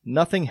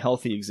 nothing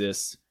healthy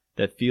exists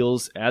that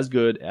feels as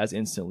good as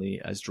instantly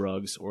as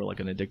drugs or like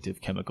an addictive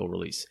chemical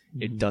release.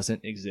 Mm-hmm. It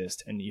doesn't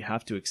exist, and you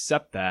have to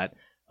accept that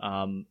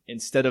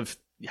instead of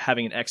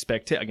having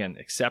an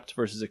accept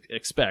versus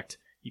expect.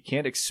 You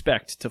can't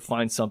expect to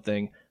find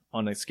something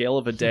on a scale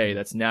of a day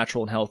that's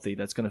natural and healthy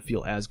that's going to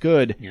feel as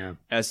good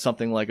as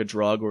something like a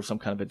drug or some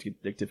kind of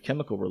addictive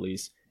chemical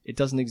release. It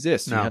doesn't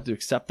exist. So you have to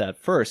accept that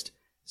first,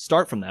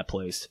 start from that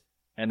place,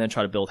 and then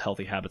try to build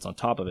healthy habits on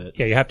top of it.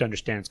 Yeah, you have to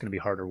understand it's going to be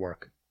harder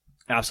work.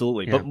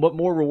 Absolutely. Yeah. But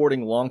more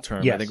rewarding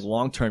long-term. Yes. I think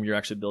long-term you're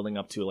actually building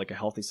up to like a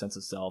healthy sense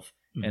of self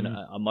and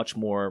a much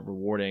more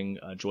rewarding,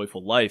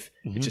 joyful life.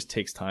 Mm-hmm. It just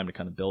takes time to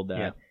kind of build that.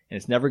 Yeah. And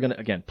it's never going to,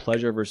 again,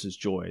 pleasure versus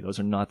joy. Those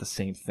are not the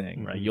same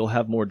thing, right? You'll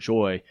have more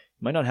joy.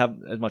 You might not have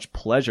as much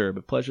pleasure,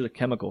 but pleasure is a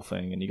chemical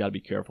thing, and you got to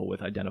be careful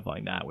with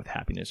identifying that with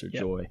happiness or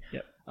joy.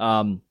 Yep.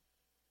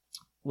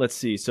 Let's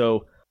see.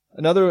 So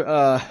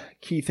another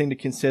key thing to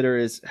consider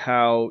is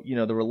how,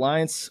 the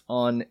reliance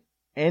on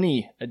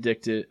any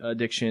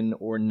addiction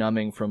or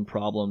numbing from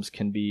problems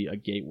can be a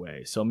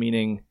gateway. So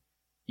meaning,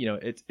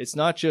 it's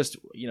not just,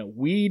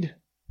 weed.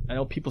 I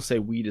know people say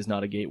weed is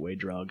not a gateway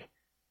drug.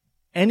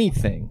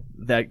 Anything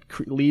that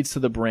leads to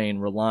the brain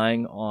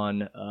relying on,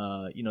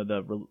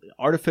 the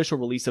artificial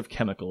release of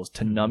chemicals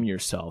to numb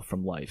yourself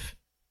from life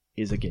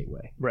is a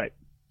gateway. Right.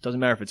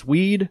 Doesn't matter if it's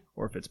weed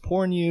or if it's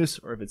porn use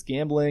or if it's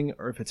gambling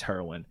or if it's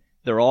heroin.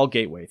 They're all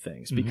gateway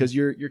things because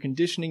you're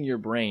conditioning your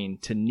brain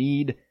to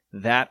need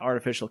that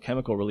artificial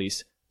chemical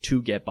release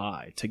to get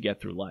by, to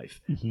get through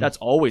life. Mm-hmm. That's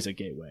always a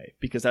gateway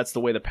because that's the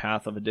way the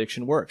path of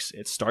addiction works.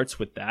 It starts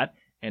with that,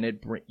 and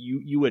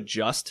you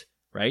adjust,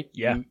 right?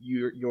 Yeah.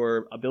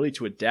 Your ability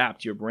to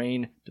adapt, your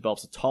brain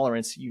develops a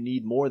tolerance. You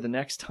need more the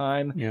next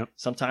time. Yep.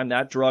 Sometime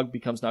that drug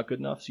becomes not good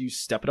enough, so you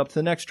step it up to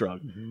the next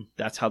drug. Mm-hmm.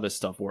 That's how this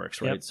stuff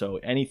works, right? Yep. So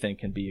anything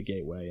can be a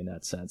gateway in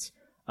that sense.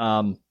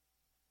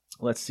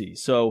 Let's see.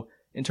 So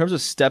in terms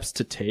of steps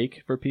to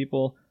take for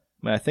people,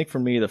 I think for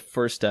me, the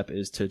first step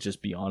is to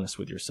just be honest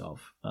with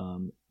yourself.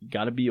 You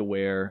got to be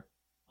aware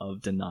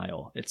of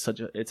denial. It's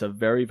a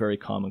very, very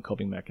common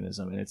coping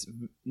mechanism, and it's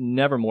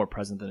never more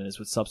present than it is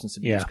with substance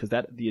abuse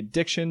because the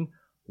addiction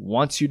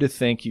wants you to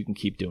think you can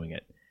keep doing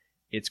it.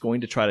 It's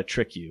going to try to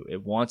trick you.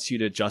 It wants you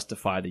to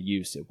justify the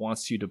use. It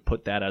wants you to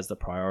put that as the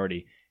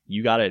priority.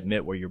 You got to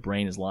admit where your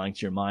brain is lying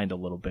to your mind a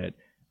little bit.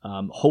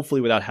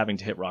 Hopefully without having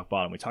to hit rock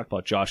bottom. We talked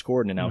about Josh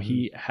Gordon and how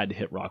he had to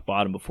hit rock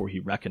bottom before he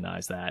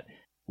recognized that.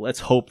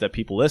 Let's hope that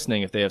people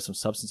listening, if they have some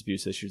substance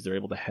abuse issues, they're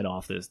able to head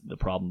off the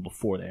problem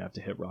before they have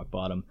to hit rock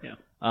bottom. Yeah.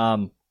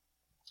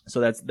 So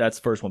that's the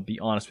first one. Be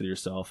honest with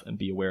yourself and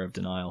be aware of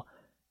denial.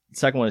 The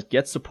second one is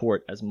get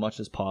support as much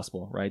as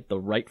possible, right? The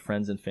right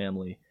friends and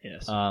family.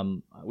 Yes.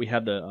 We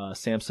have the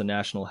SAMHSA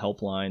National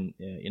Helpline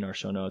in our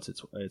show notes.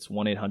 It's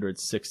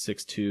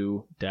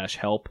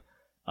 1-800-662-HELP.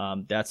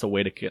 That's a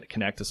way to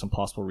connect to some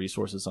possible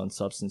resources on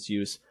substance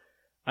use.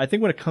 I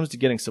think when it comes to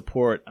getting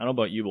support, I don't know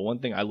about you, but one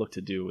thing I look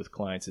to do with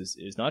clients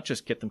is not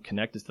just get them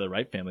connected to the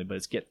right family, but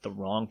it's get the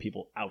wrong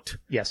people out.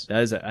 Yes.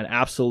 That is an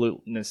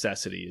absolute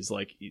necessity. Is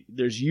like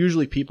there's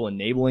usually people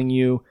enabling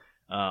you,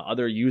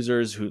 other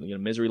users who,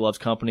 misery loves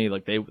company,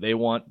 like they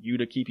want you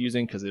to keep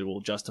using because it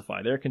will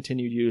justify their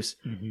continued use.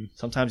 Mm-hmm.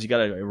 Sometimes you got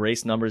to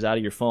erase numbers out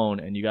of your phone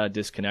and you got to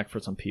disconnect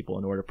from some people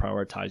in order to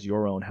prioritize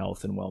your own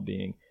health and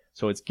well-being.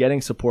 So it's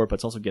getting support, but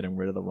it's also getting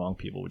rid of the wrong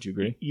people. Would you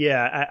agree?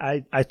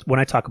 Yeah, I when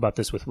I talk about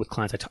this with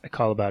clients, I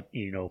call about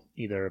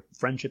either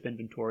friendship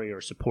inventory or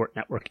support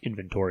network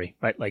inventory,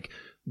 right? Like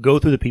go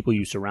through the people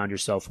you surround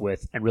yourself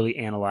with and really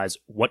analyze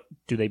what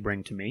do they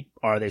bring to me.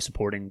 Are they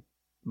supporting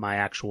my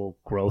actual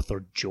growth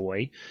or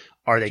joy?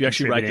 Are they? Do you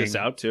actually write this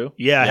out too?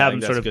 Yeah, I have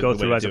them sort of go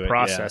through as a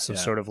process of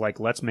sort of like,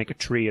 let's make a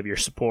tree of your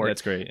support.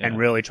 That's great. Yeah. And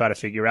really try to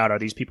figure out, are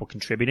these people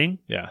contributing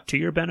to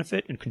your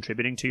benefit and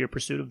contributing to your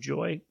pursuit of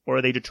joy, or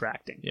are they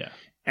detracting? Yeah.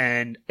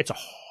 And it's a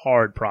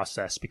hard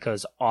process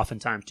because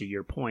oftentimes, to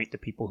your point, the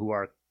people who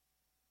are,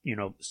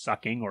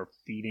 sucking or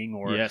feeding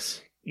or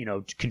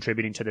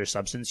contributing to their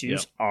substance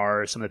use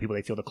are some of the people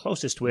they feel the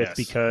closest with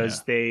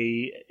because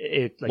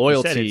like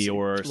loyalty you said,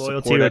 or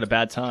support at a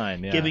bad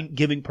time. Yeah.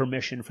 Giving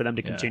permission for them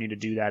to continue to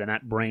do that, and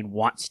that brain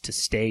wants to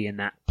stay in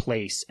that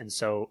place, and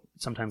so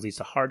sometimes leads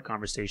to hard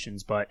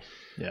conversations. But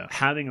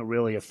having a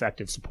really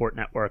effective support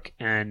network,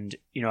 and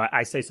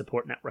I say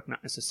support network,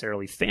 not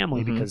necessarily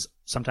family, because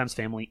sometimes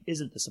family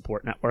isn't the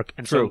support network,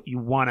 and so you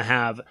want to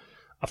have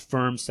a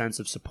firm sense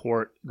of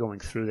support going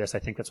through this. I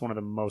think that's one of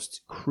the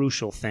most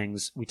crucial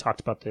things. We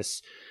talked about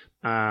this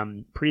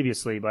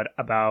previously, but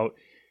about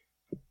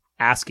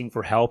asking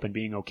for help and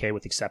being okay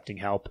with accepting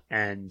help.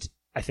 And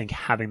I think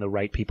having the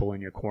right people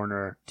in your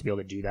corner to be able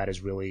to do that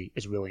is really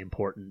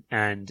important.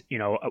 And,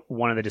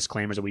 one of the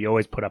disclaimers that we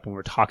always put up when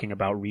we're talking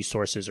about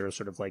resources or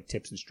sort of like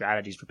tips and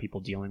strategies for people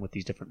dealing with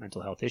these different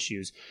mental health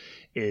issues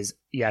is,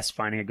 yes,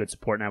 finding a good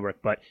support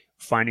network, but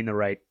finding the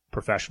right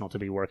professional to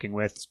be working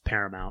with is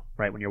paramount,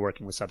 right? When you're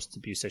working with substance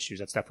abuse issues,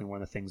 that's definitely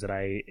one of the things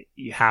that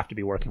you have to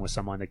be working with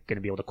someone that's going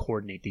to be able to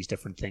coordinate these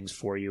different things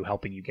for you,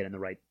 helping you get in the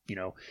right,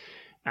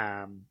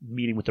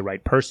 meeting with the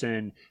right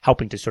person,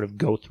 helping to sort of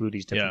go through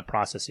these different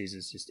processes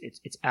is just,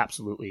 it's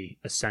absolutely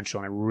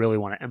essential. And I really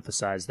want to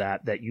emphasize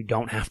that you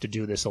don't have to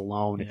do this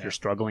alone. If you're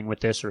struggling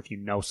with this, or if you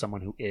know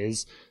someone who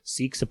is,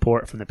 seek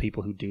support from the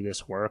people who do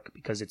this work,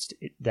 because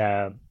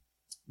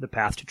the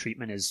path to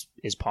treatment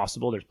is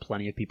possible. There's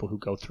plenty of people who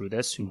go through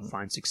this who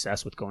find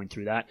success with going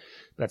through that.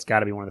 That's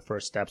got to be one of the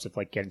first steps of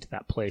like getting to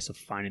that place of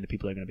finding the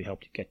people that are going to be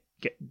helped to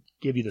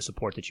give you the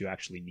support that you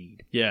actually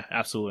need. Yeah,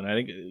 absolutely. And I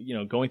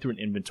think, going through an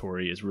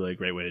inventory is really a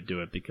great way to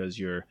do it, because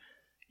you're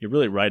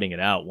really writing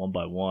it out one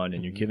by one,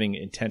 and you're giving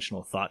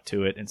intentional thought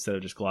to it instead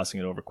of just glossing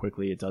it over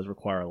quickly. It does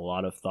require a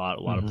lot of thought,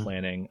 a lot of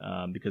planning,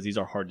 because these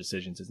are hard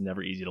decisions. It's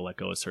never easy to let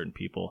go of certain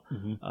people.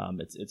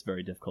 It's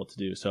very difficult to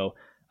do. So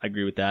I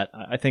agree with that.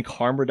 I think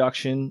harm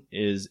reduction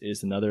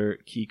is another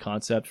key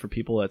concept for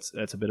people.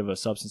 That's a bit of a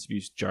substance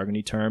abuse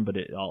jargony term, but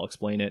I'll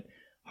explain it.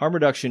 Harm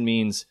reduction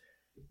means,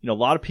 a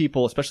lot of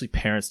people, especially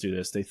parents, do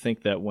this. They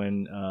think that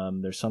when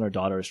their son or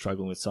daughter is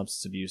struggling with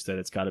substance abuse, that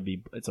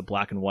it's a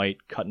black and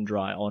white, cut and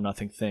dry, all or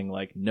nothing thing.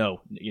 Like,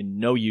 no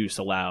use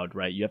allowed,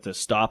 right? You have to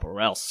stop,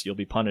 or else you'll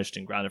be punished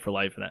and grounded for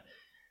life. And that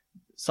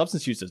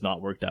substance use does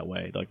not work that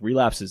way. Like,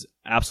 relapse is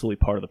absolutely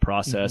part of the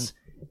process.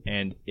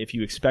 And if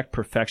you expect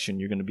perfection,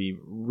 you're going to be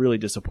really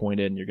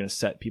disappointed, and you're going to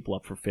set people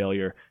up for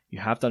failure. You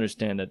have to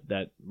understand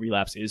that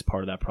relapse is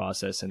part of that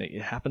process, and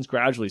it happens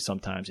gradually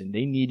sometimes, and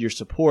they need your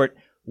support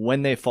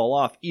when they fall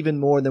off, even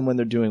more than when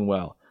they're doing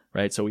well,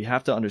 right? So we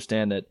have to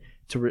understand that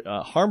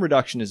harm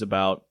reduction is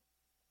about,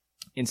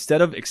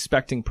 instead of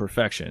expecting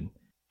perfection,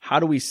 how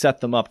do we set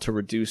them up to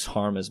reduce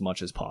harm as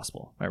much as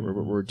possible, right? We're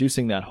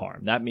reducing that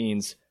harm. That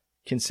means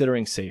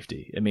considering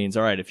safety. It means,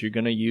 all right, if you're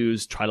going to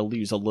use, try to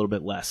use a little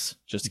bit less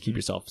just to keep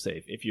yourself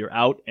safe. If you're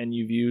out and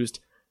you've used,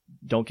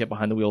 don't get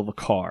behind the wheel of a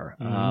car.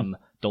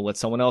 Don't let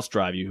someone else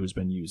drive you who's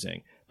been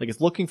using. Like,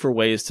 it's looking for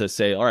ways to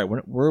say, all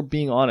right, we're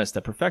being honest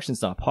that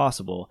perfection's not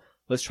possible.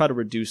 Let's try to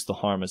reduce the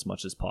harm as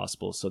much as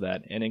possible, so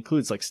that, and it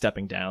includes like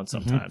stepping down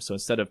sometimes. So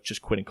instead of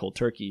just quitting cold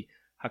turkey,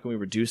 how can we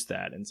reduce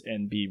that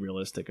and be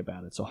realistic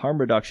about it? So harm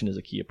reduction is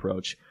a key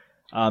approach.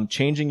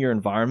 Changing your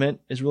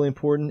environment is really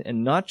important,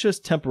 and not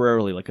just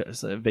temporarily, like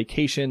a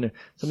vacation.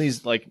 Some of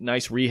these like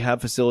nice rehab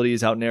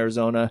facilities out in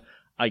Arizona,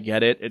 I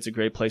get it. It's a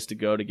great place to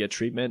go to get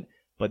treatment,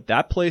 but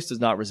that place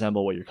does not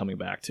resemble what you're coming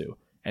back to.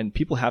 And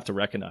people have to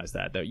recognize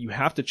that you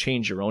have to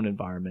change your own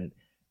environment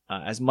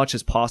as much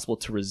as possible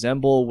to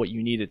resemble what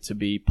you need it to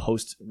be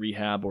post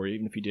rehab, or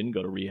even if you didn't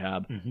go to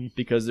rehab,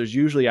 because there's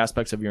usually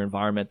aspects of your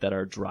environment that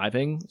are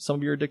driving some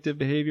of your addictive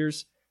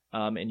behaviors.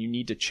 And you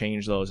need to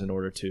change those in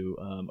order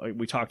to,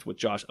 we talked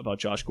with about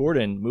Josh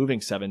Gordon moving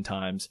 7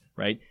 times,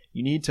 right?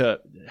 You need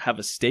to have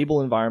a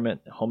stable environment,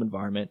 a home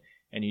environment,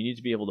 and you need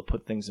to be able to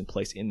put things in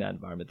place in that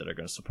environment that are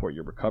going to support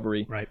your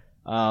recovery. Right.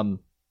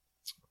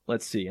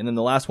 Let's see. And then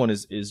the last one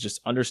is just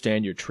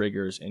understand your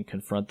triggers and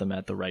confront them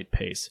at the right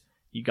pace.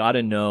 You got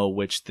to know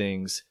which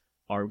things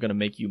are going to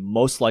make you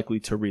most likely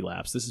to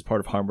relapse. This is part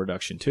of harm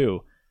reduction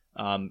too.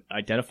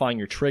 Identifying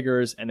your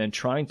triggers and then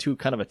trying to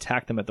kind of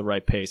attack them at the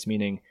right pace,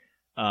 meaning,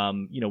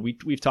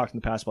 we've talked in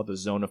the past about the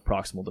zone of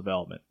proximal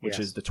development, which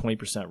is the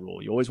 20%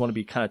 rule. You always want to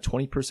be kind of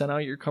 20%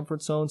 out of your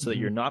comfort zone so that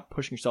you're not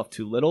pushing yourself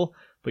too little,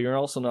 but you're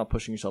also not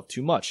pushing yourself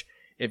too much.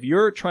 If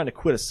you're trying to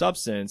quit a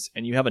substance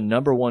and you have a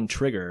number one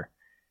trigger,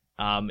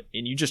 and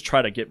you just try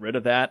to get rid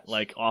of that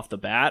like off the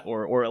bat,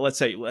 or let's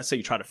say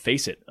you try to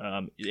face it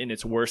in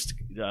its worst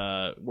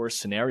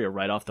scenario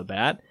right off the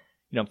bat.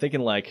 I'm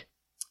thinking like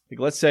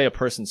let's say a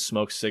person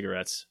smokes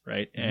cigarettes,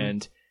 right?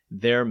 And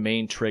their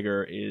main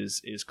trigger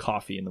is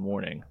coffee in the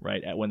morning,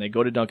 right? When they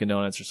go to Dunkin'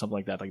 Donuts or something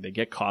like that, like they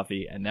get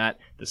coffee, and that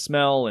the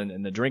smell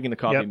and the drinking the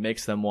coffee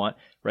makes them want,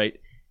 right?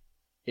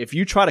 If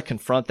you try to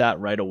confront that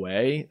right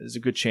away, there's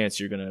a good chance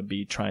you're going to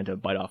be trying to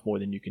bite off more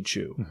than you can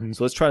chew.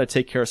 So let's try to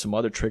take care of some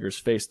other triggers,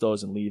 face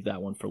those, and leave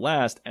that one for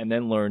last, and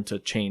then learn to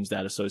change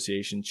that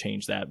association,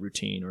 change that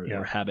routine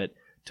or habit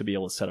to be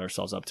able to set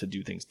ourselves up to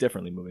do things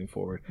differently moving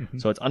forward.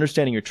 So it's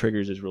understanding your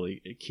triggers is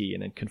really key,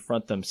 and then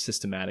confront them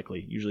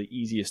systematically, usually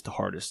easiest to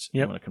hardest.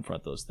 You want to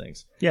confront those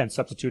things. Yeah, and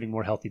substituting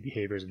more healthy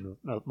behaviors and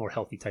more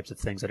healthy types of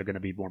things that are going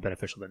to be more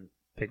beneficial than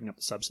picking up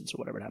the substance or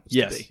whatever it happens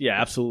to be. Yeah,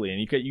 absolutely.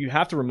 And you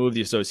have to remove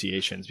the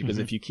associations, because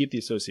if you keep the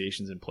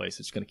associations in place,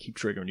 it's going to keep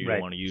triggering you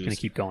to want to use. It's going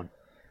to keep going.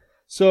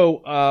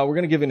 So we're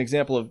going to give an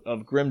example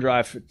of Grim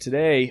Drive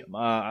today.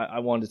 I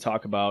wanted to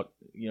talk about,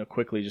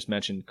 quickly just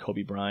mention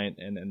Kobe Bryant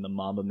and the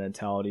Mamba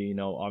mentality.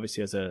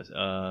 Obviously as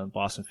a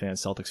Boston fan,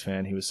 Celtics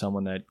fan, he was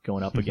someone that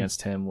going up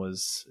against him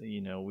was,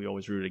 we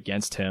always rooted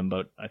against him,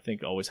 but I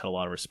think always had a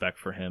lot of respect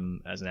for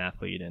him as an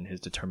athlete and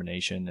his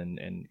determination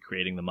and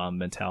creating the Mamba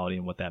mentality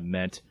and what that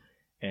meant.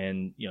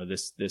 And,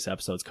 this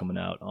episode's coming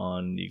out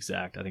on the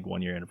exact, I think,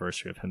 1-year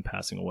anniversary of him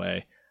passing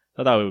away.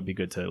 I thought it would be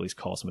good to at least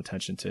call some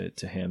attention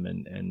to him,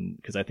 and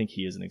because I think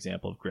he is an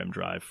example of Grim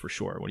Drive for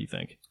sure. What do you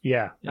think?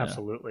 Yeah,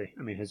 absolutely.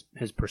 I mean,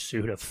 his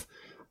pursuit of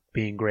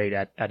being great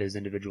at his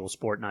individual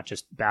sport, not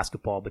just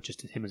basketball, but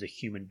just him as a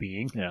human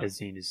being,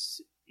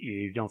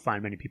 you don't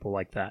find many people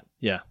like that.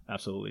 Yeah,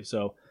 absolutely.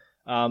 So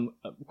a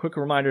quick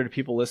reminder to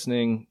people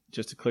listening,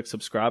 just to click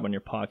subscribe on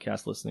your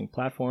podcast listening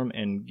platform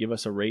and give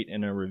us a rate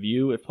and a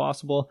review if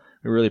possible.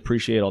 We really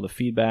appreciate all the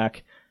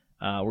feedback.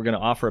 We're going to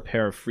offer a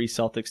pair of free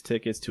Celtics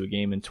tickets to a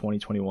game in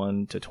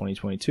 2021 to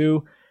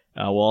 2022.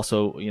 We'll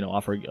also,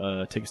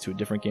 offer tickets to a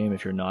different game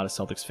if you're not a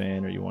Celtics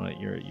fan or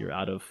you're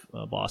out of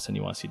Boston,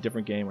 you want to see a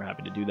different game. We're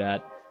happy to do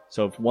that.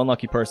 So if one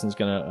lucky person is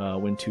going to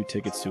win 2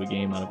 tickets to a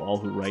game out of all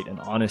who write an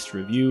honest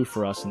review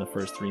for us in the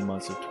first 3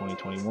 months of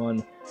 2021,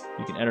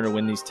 you can enter to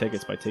win these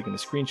tickets by taking a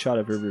screenshot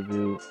of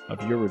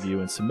your review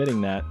and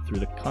submitting that through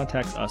the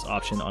Contact Us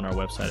option on our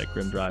website at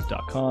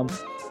grimdrive.com.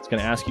 It's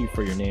going to ask you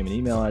for your name and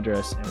email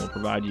address, and we'll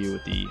provide you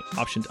with the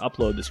option to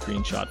upload the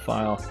screenshot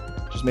file.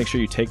 Just make sure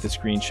you take the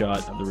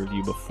screenshot of the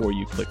review before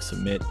you click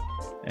submit,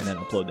 and then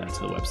upload that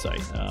to the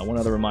website. One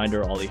other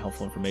reminder, all the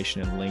helpful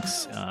information and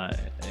links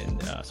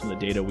and some of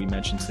the data we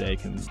mentioned today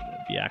can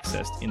be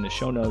accessed in the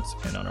show notes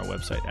and on our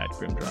website at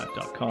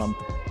grimdrive.com.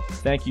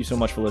 Thank you so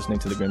much for listening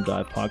to the Grim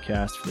Drive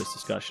podcast for this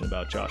discussion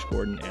about Josh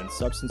Gordon and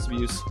substance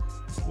abuse.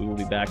 We will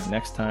be back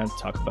next time to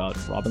talk about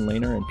Robin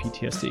Lehner and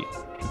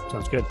PTSD.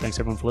 Sounds good. Thanks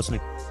everyone for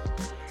listening.